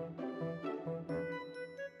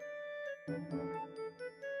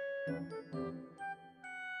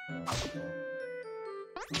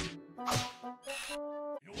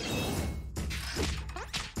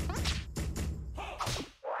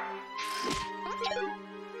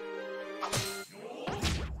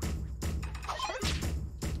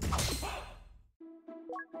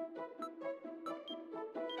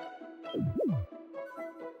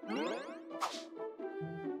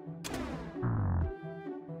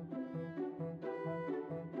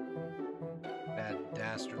 That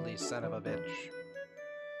dastardly son of a bitch.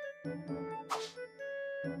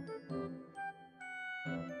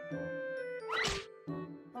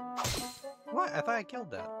 What? I thought I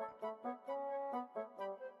killed that.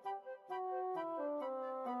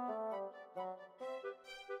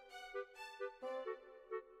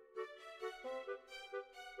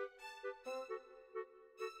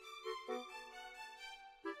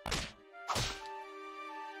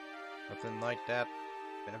 Something like that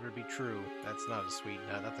better be true. That's not a sweet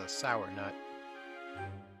nut, that's a sour nut.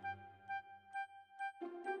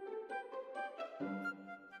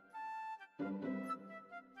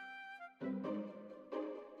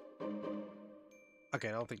 Okay,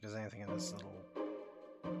 I don't think there's anything in this little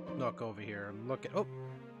nook over here. I'm looking. Oh!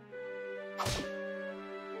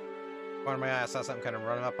 Corner of my eye, I saw something kind of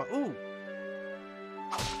running up. Ooh!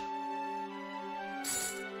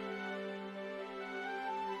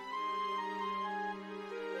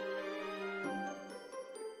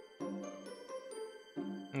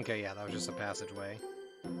 Okay, yeah, that was just a passageway.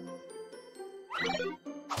 I'm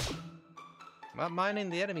not minding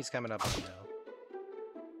the enemies coming up on me, though.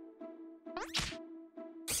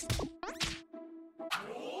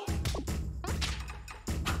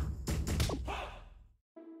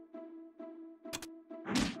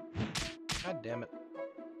 God damn it.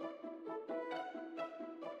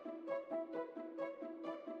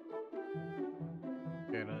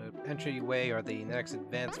 Okay, the entryway or the next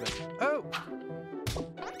advancement. Oh!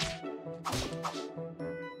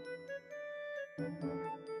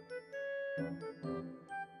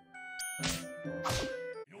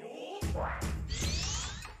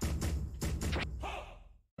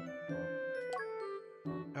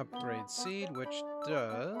 Upgrade seed, which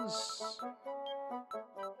does...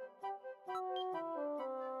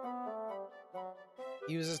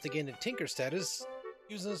 Use this to gain the Tinker status.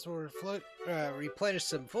 Use this to replenish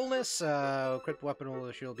some fullness. Equipped weapon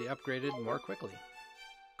will shield be upgraded more quickly.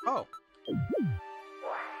 Oh!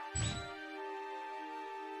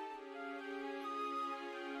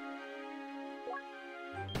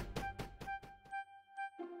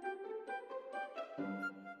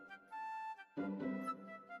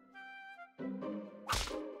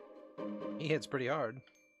 He hits pretty hard.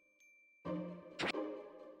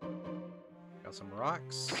 Got some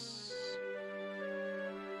rocks.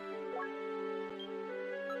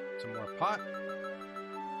 Some more pot.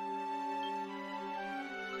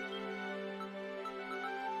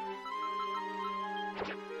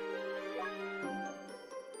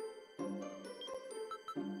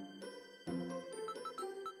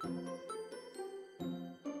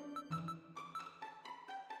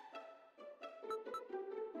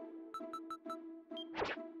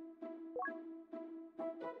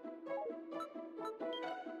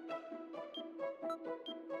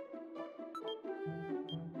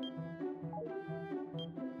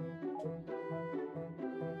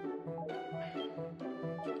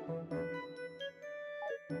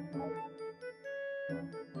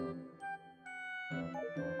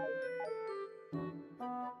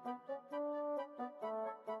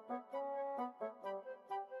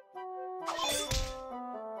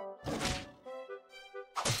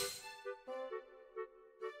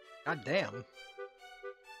 God damn.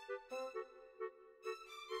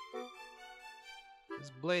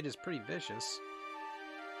 This blade is pretty vicious.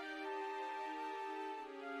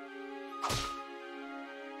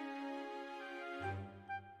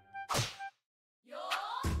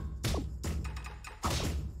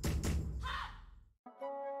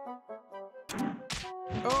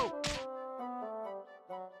 Oh!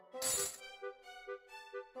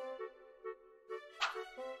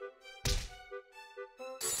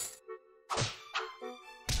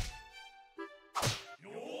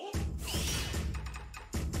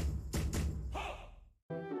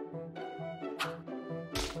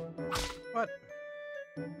 What?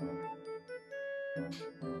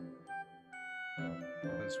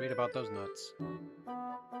 What's sweet about those nuts?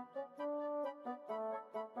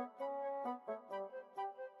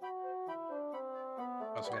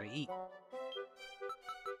 Also gotta eat.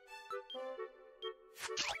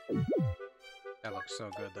 That looks so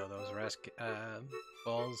good though, those rice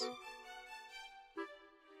balls.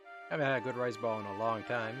 Haven't had a good rice ball in a long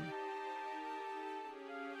time.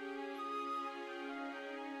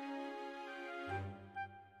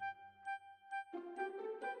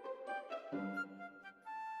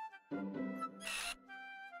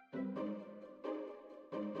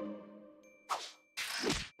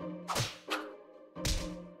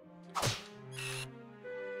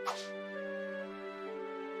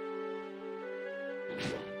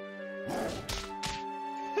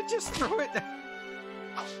 Just threw it.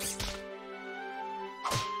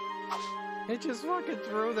 It just fucking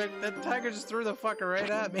threw the tiger just threw the fucker right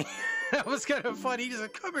at me. That was kind of funny. He just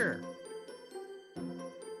like, come here.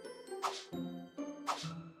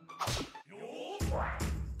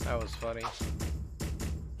 That was funny.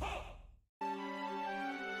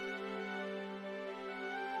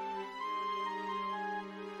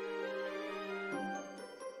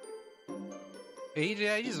 He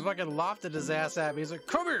just fucking lofted his ass at me. He's like,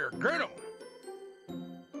 come here, get him!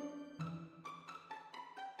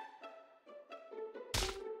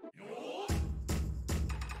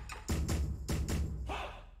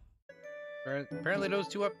 Apparently those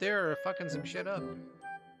two up there are fucking some shit up.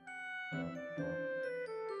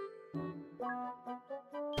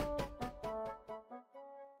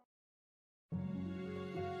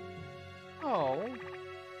 Oh.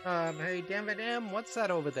 Hey, damn it, M, what's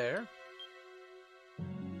that over there?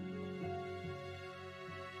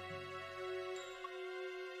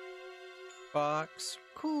 Fox.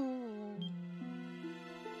 Cool.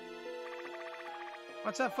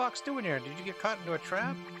 What's that fox doing here? Did you get caught into a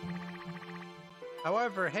trap?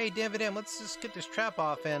 However, hey, David M, let's just get this trap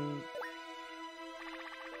off and...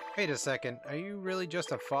 Wait a second, are you really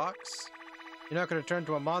just a fox? You're not going to turn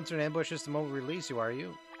to a monster and ambush us the moment we release you, are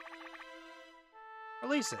you?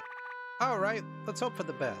 Release it. Alright, let's hope for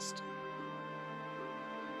the best.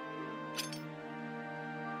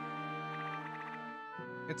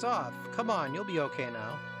 It's off. Come on, you'll be okay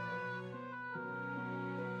now.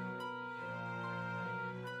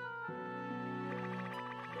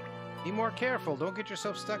 Be more careful, don't get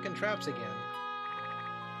yourself stuck in traps again.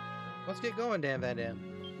 Let's get going, Dan Van Dam.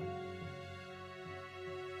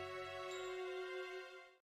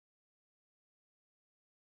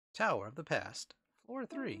 Tower of the Past, Floor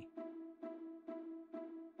 3.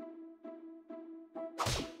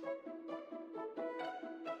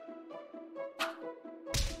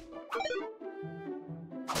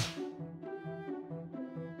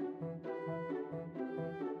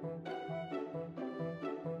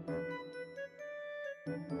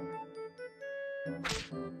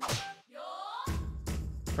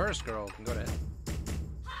 First girl can go to...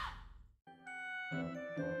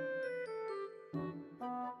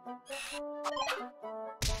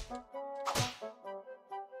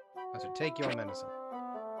 So take your medicine.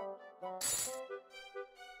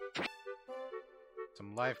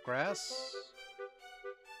 Some life grass.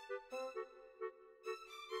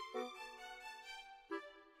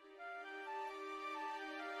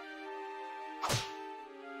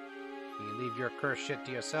 You can leave your cursed shit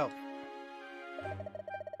to yourself.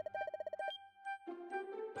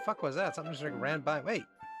 The fuck was that? Something just like ran by. Wait.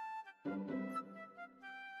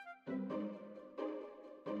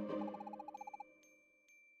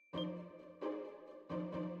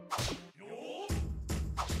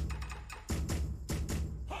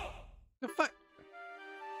 The fuck?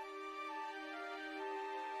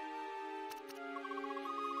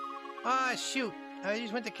 Ah, shoot. I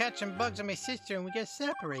just went to catch some bugs on my sister and we got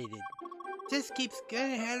separated. Just keeps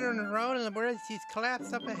going ahead on her own and whereas she's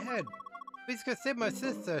collapsed up ahead. Please go save my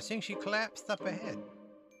sister. I think she collapsed up ahead.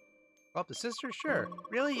 Help the sister? Sure.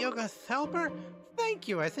 Really? You're gonna help her? Thank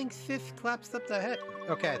you. I think sis collapsed up the head.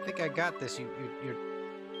 Okay, I think I got this. You've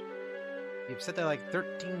said that like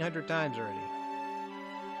 1,300 times already.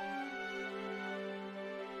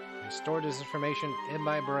 I stored this information in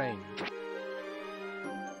my brain.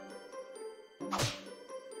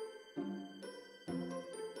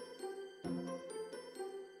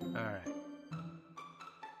 Alright.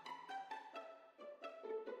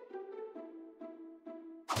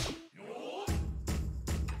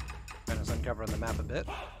 Kind of uncover the map a bit.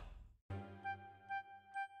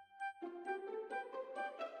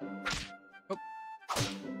 Oh.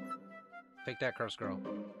 Take that, curse girl.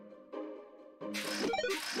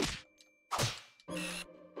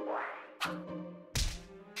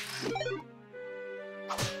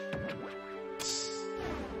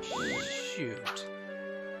 Shoot.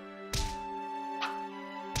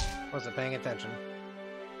 Wasn't paying attention.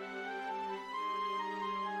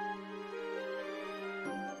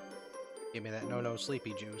 Give me that no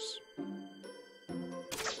sleepy juice.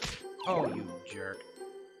 Oh, you jerk.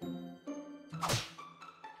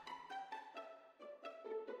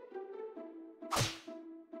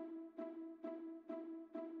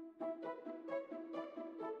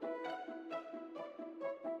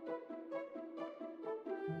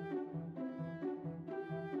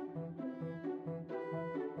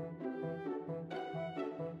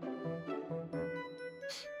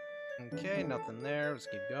 Okay, nothing there. Let's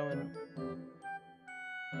keep going.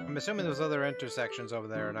 I'm assuming those other intersections over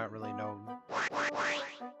there are not really known.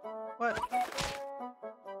 What?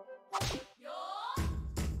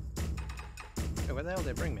 Hey, where the hell did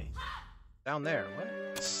they bring me? Down there, what?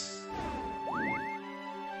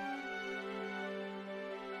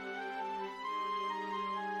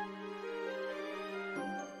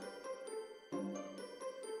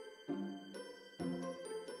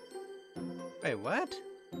 Wait, what?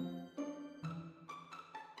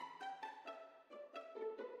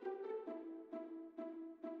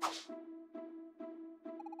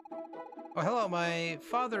 Oh, hello, my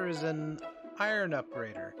father is an iron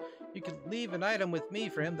upgrader. You could leave an item with me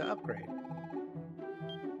for him to upgrade.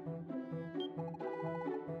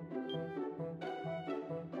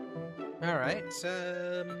 Alright,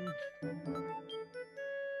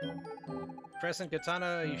 Crescent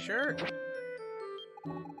Katana, you sure?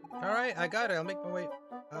 Alright, I got it. I'll make my way.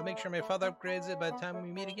 I'll make sure my father upgrades it by the time we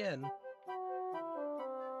meet again.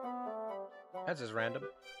 That's just random.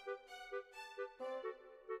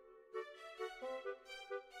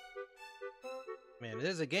 Man, it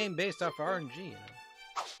is a game based off of RNG, you know?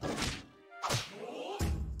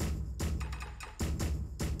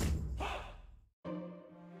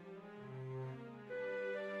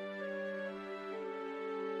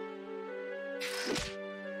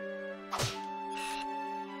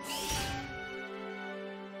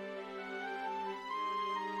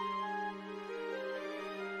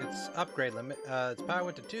 It's upgrade limit. Its power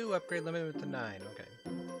went to 2, upgrade limit went to 9. Okay.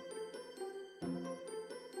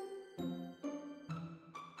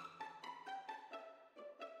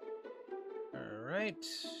 Alright.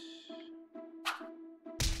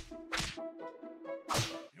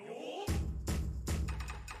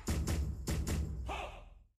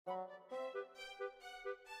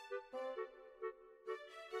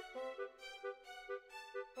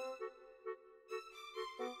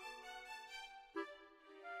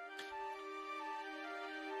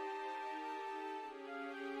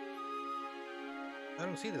 I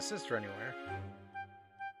don't see the sister anywhere.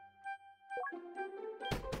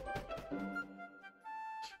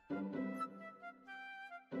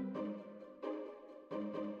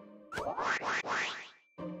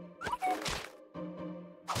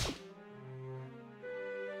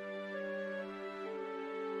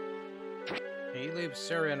 He leaves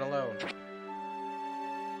Shiren alone.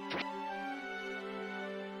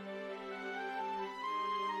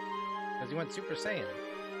 Because he went Super Saiyan.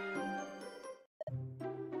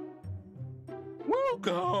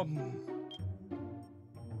 Welcome!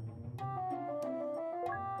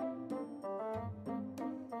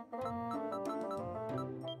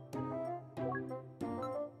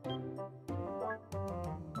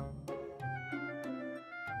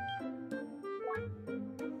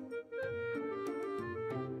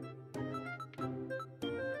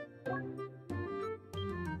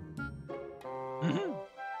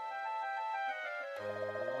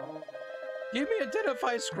 Give me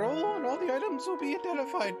identify scroll and all the items will be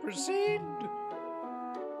identified. Proceed.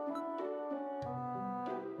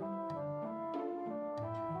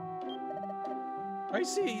 I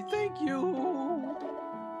see. Thank you.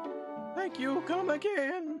 Thank you. Come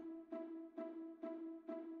again.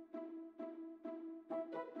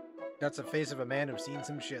 That's the face of a man who's seen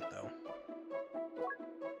some shit, though.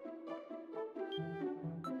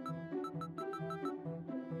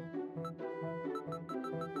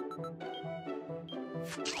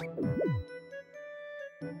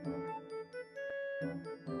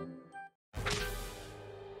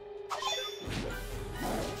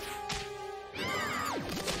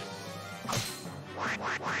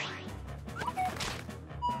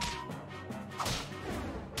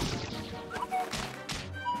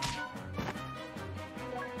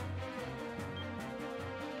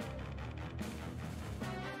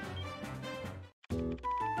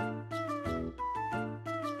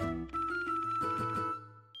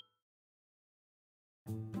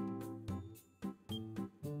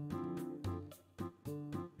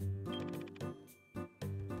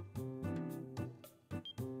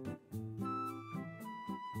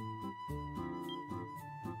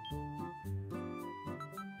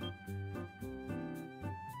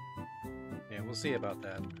 Yeah, we'll see about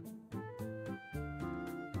that.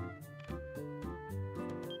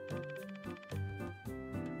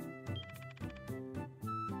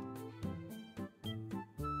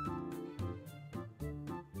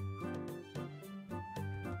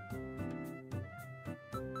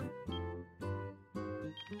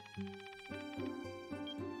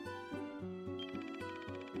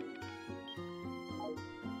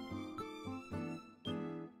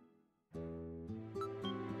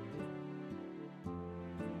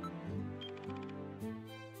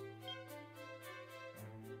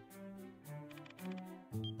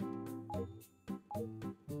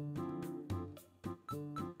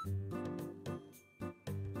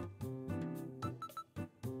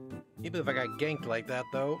 Even if I got ganked like that,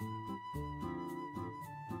 though.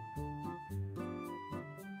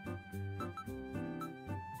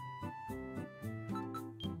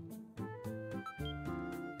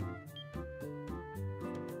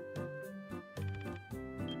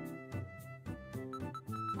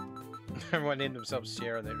 Everyone named themselves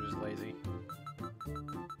Sierra and they're just lazy.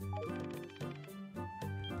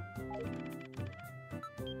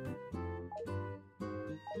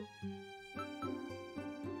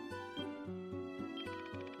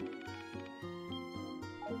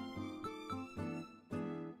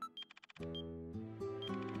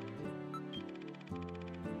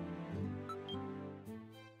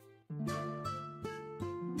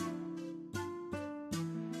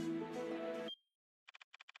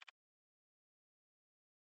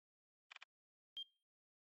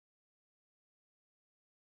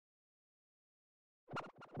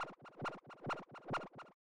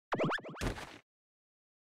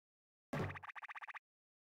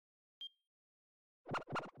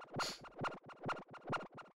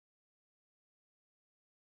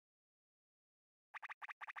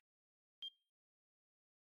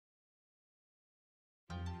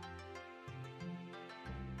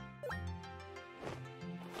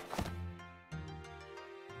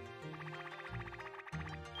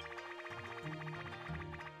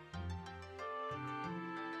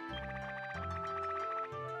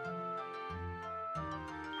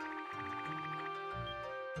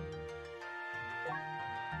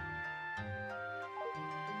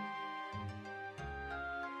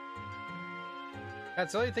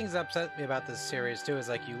 That's the only things that upset me about this series too, is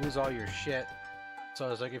like you lose all your shit.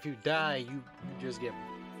 So it's like if you die, you just get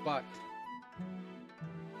fucked.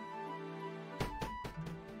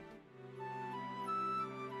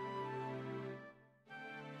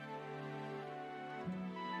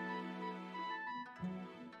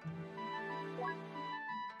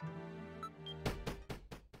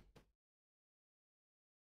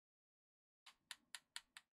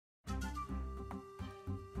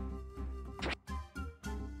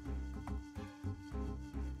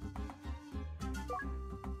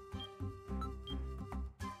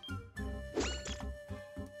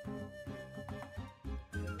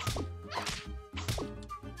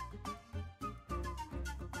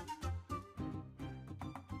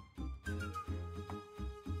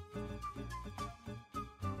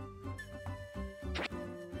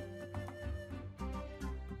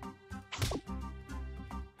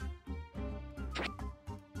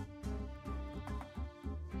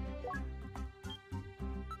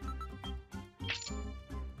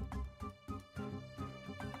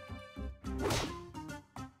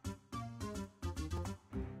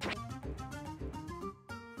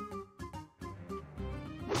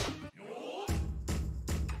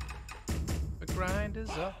 The grind is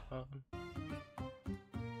on.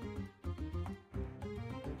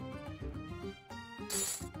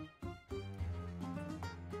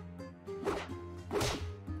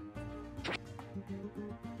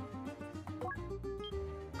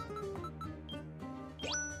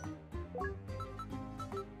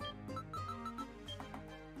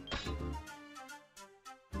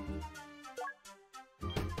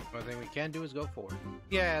 One thing we can do is go forward.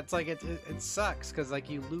 Yeah, it's like it sucks because like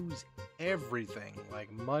you lose everything,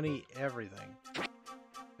 like money, everything.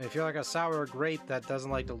 If you're like a sour grape that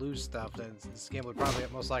doesn't like to lose stuff, then this game would probably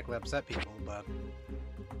most likely upset people. But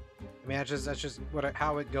I mean, that's just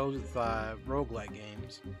how it goes with roguelike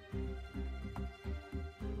games.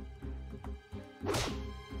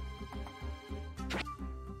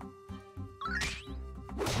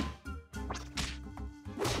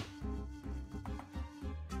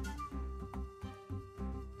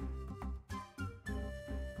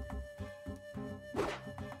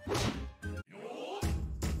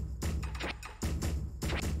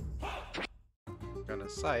 Got a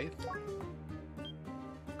scythe.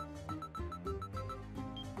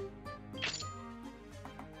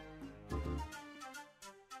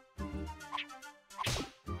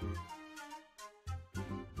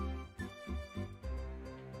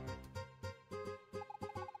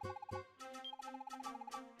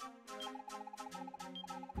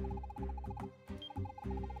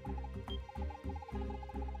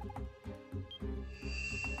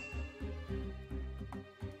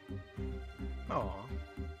 Aw.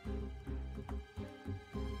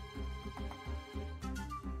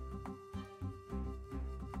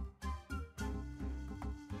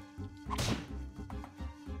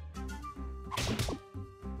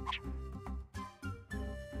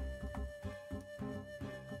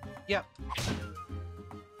 Yep.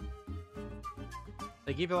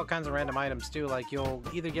 They give you all kinds of random items too, like you'll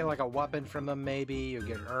either get like a weapon from them maybe, you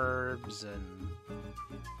get herbs, and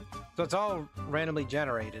so it's all randomly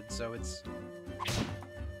generated, so it's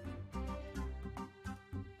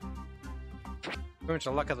pretty much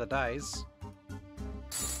the luck of the dice.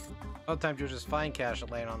 Other times you'll just find cash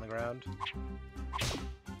laying on the ground.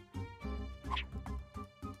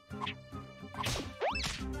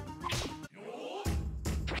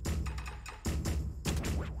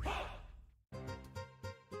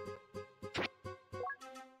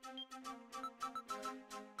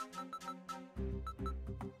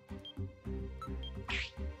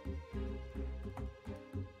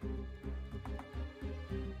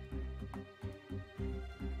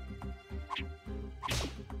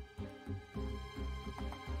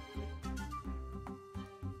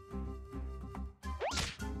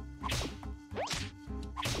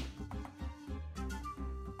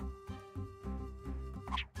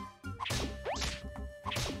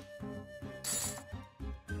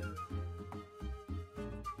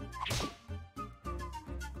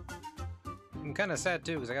 I'm kind of sad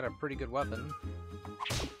too, because I got a pretty good weapon.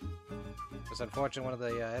 Just unfortunately, one of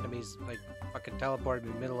the enemies like fucking teleported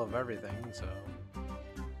in the middle of everything, so.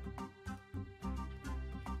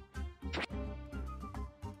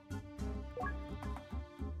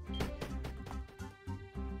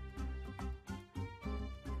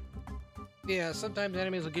 Yeah, sometimes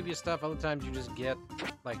enemies will give you stuff, other times you just get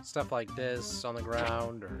like stuff like this on the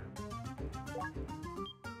ground, or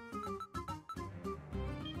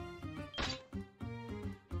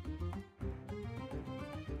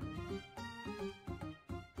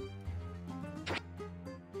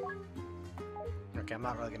Okay, I'm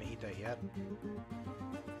not really gonna eat that yet.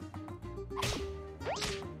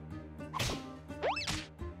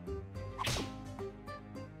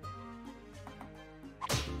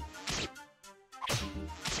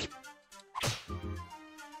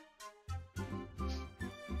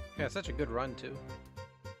 Yeah, it's such a good run, too.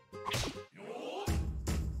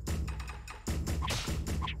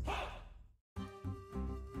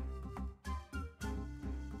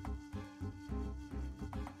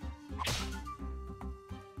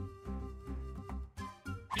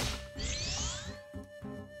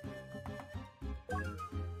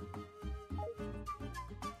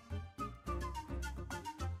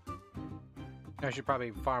 I should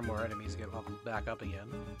probably farm more enemies to get leveled back up again.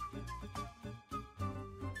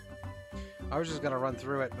 I was just gonna run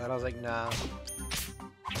through it, but I was like, nah.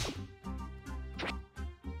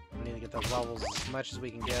 We need to get those levels as much as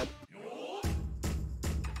we can get.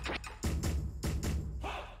 The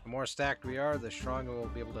more stacked we are, the stronger we'll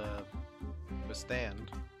be able to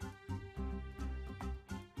withstand.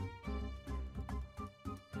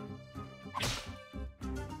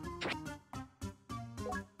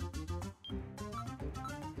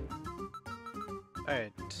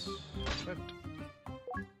 Alright. Equipped.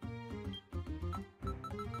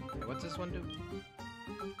 Okay, what's this one do?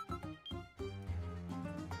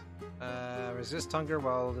 Resist hunger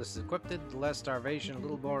while this is equipped. Less starvation, a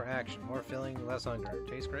little more action. More filling, less hunger.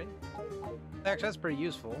 Tastes great. Actually, that's pretty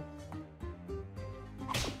useful.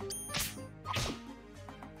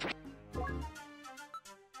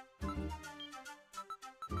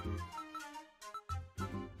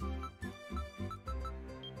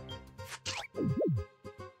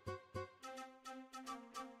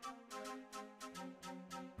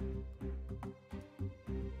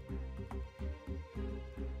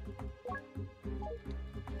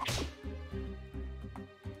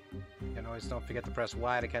 And always don't forget to press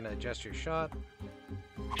Y to kind of adjust your shot.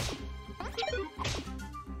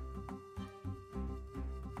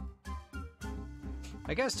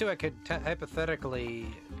 I guess too I could hypothetically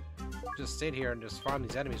just sit here and just farm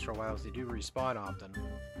these enemies for a while, as they do respawn often.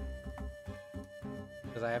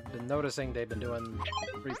 Because I have been noticing they've been doing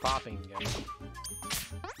re-popping again.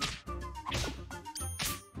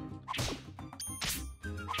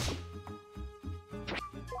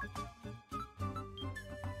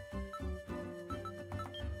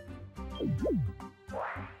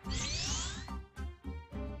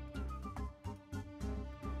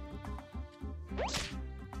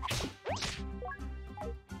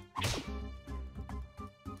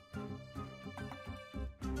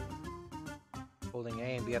 Holding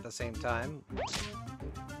A and B at the same time.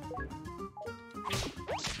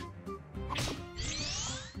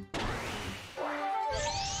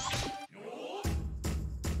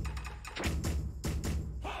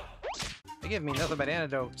 They give me nothing but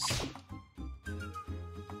antidotes.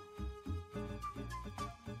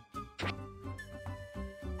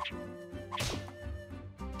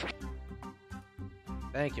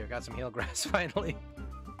 Thank you, I got some heal grass finally.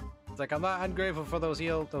 It's like, I'm not ungrateful for those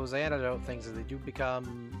antidote things, as they do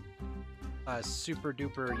become super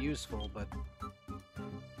duper useful, but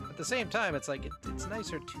at the same time, it's like, it's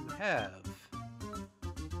nicer to have.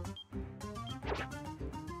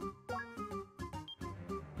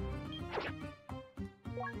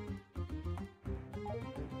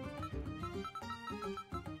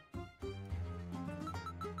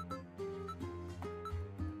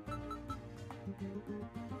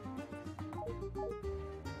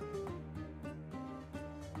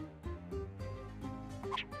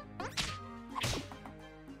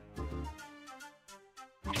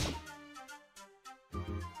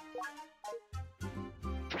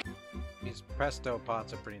 These presto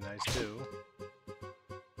pots are pretty nice too.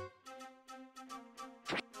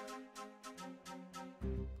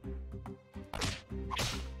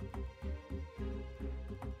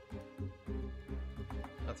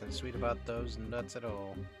 Nothing sweet about those nuts at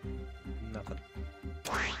all. Nothing.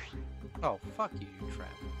 Oh, fuck you, you trap.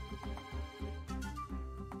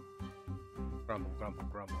 Grumble, grumble,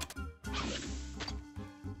 grumble.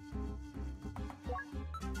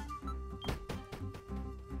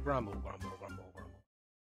 Grumble, grumble, grumble, grumble.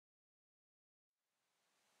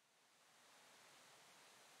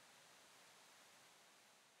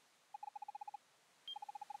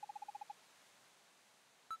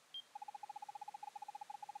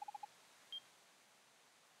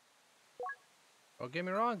 Don't get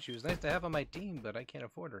me wrong, she was nice to have on my team, but I can't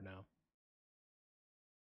afford her now.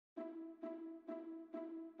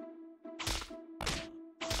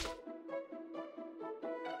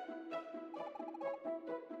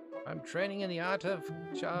 I'm training in the art of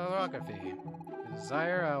chirography.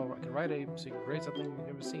 Desire I can write something you've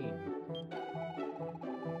never seen.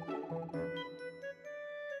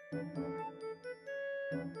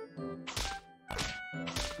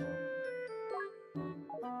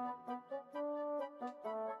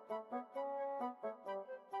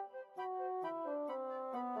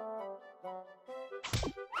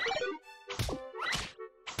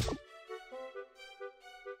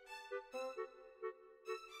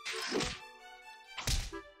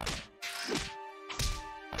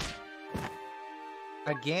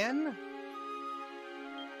 Again?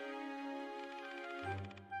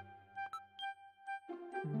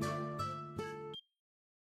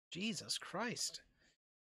 Jesus Christ.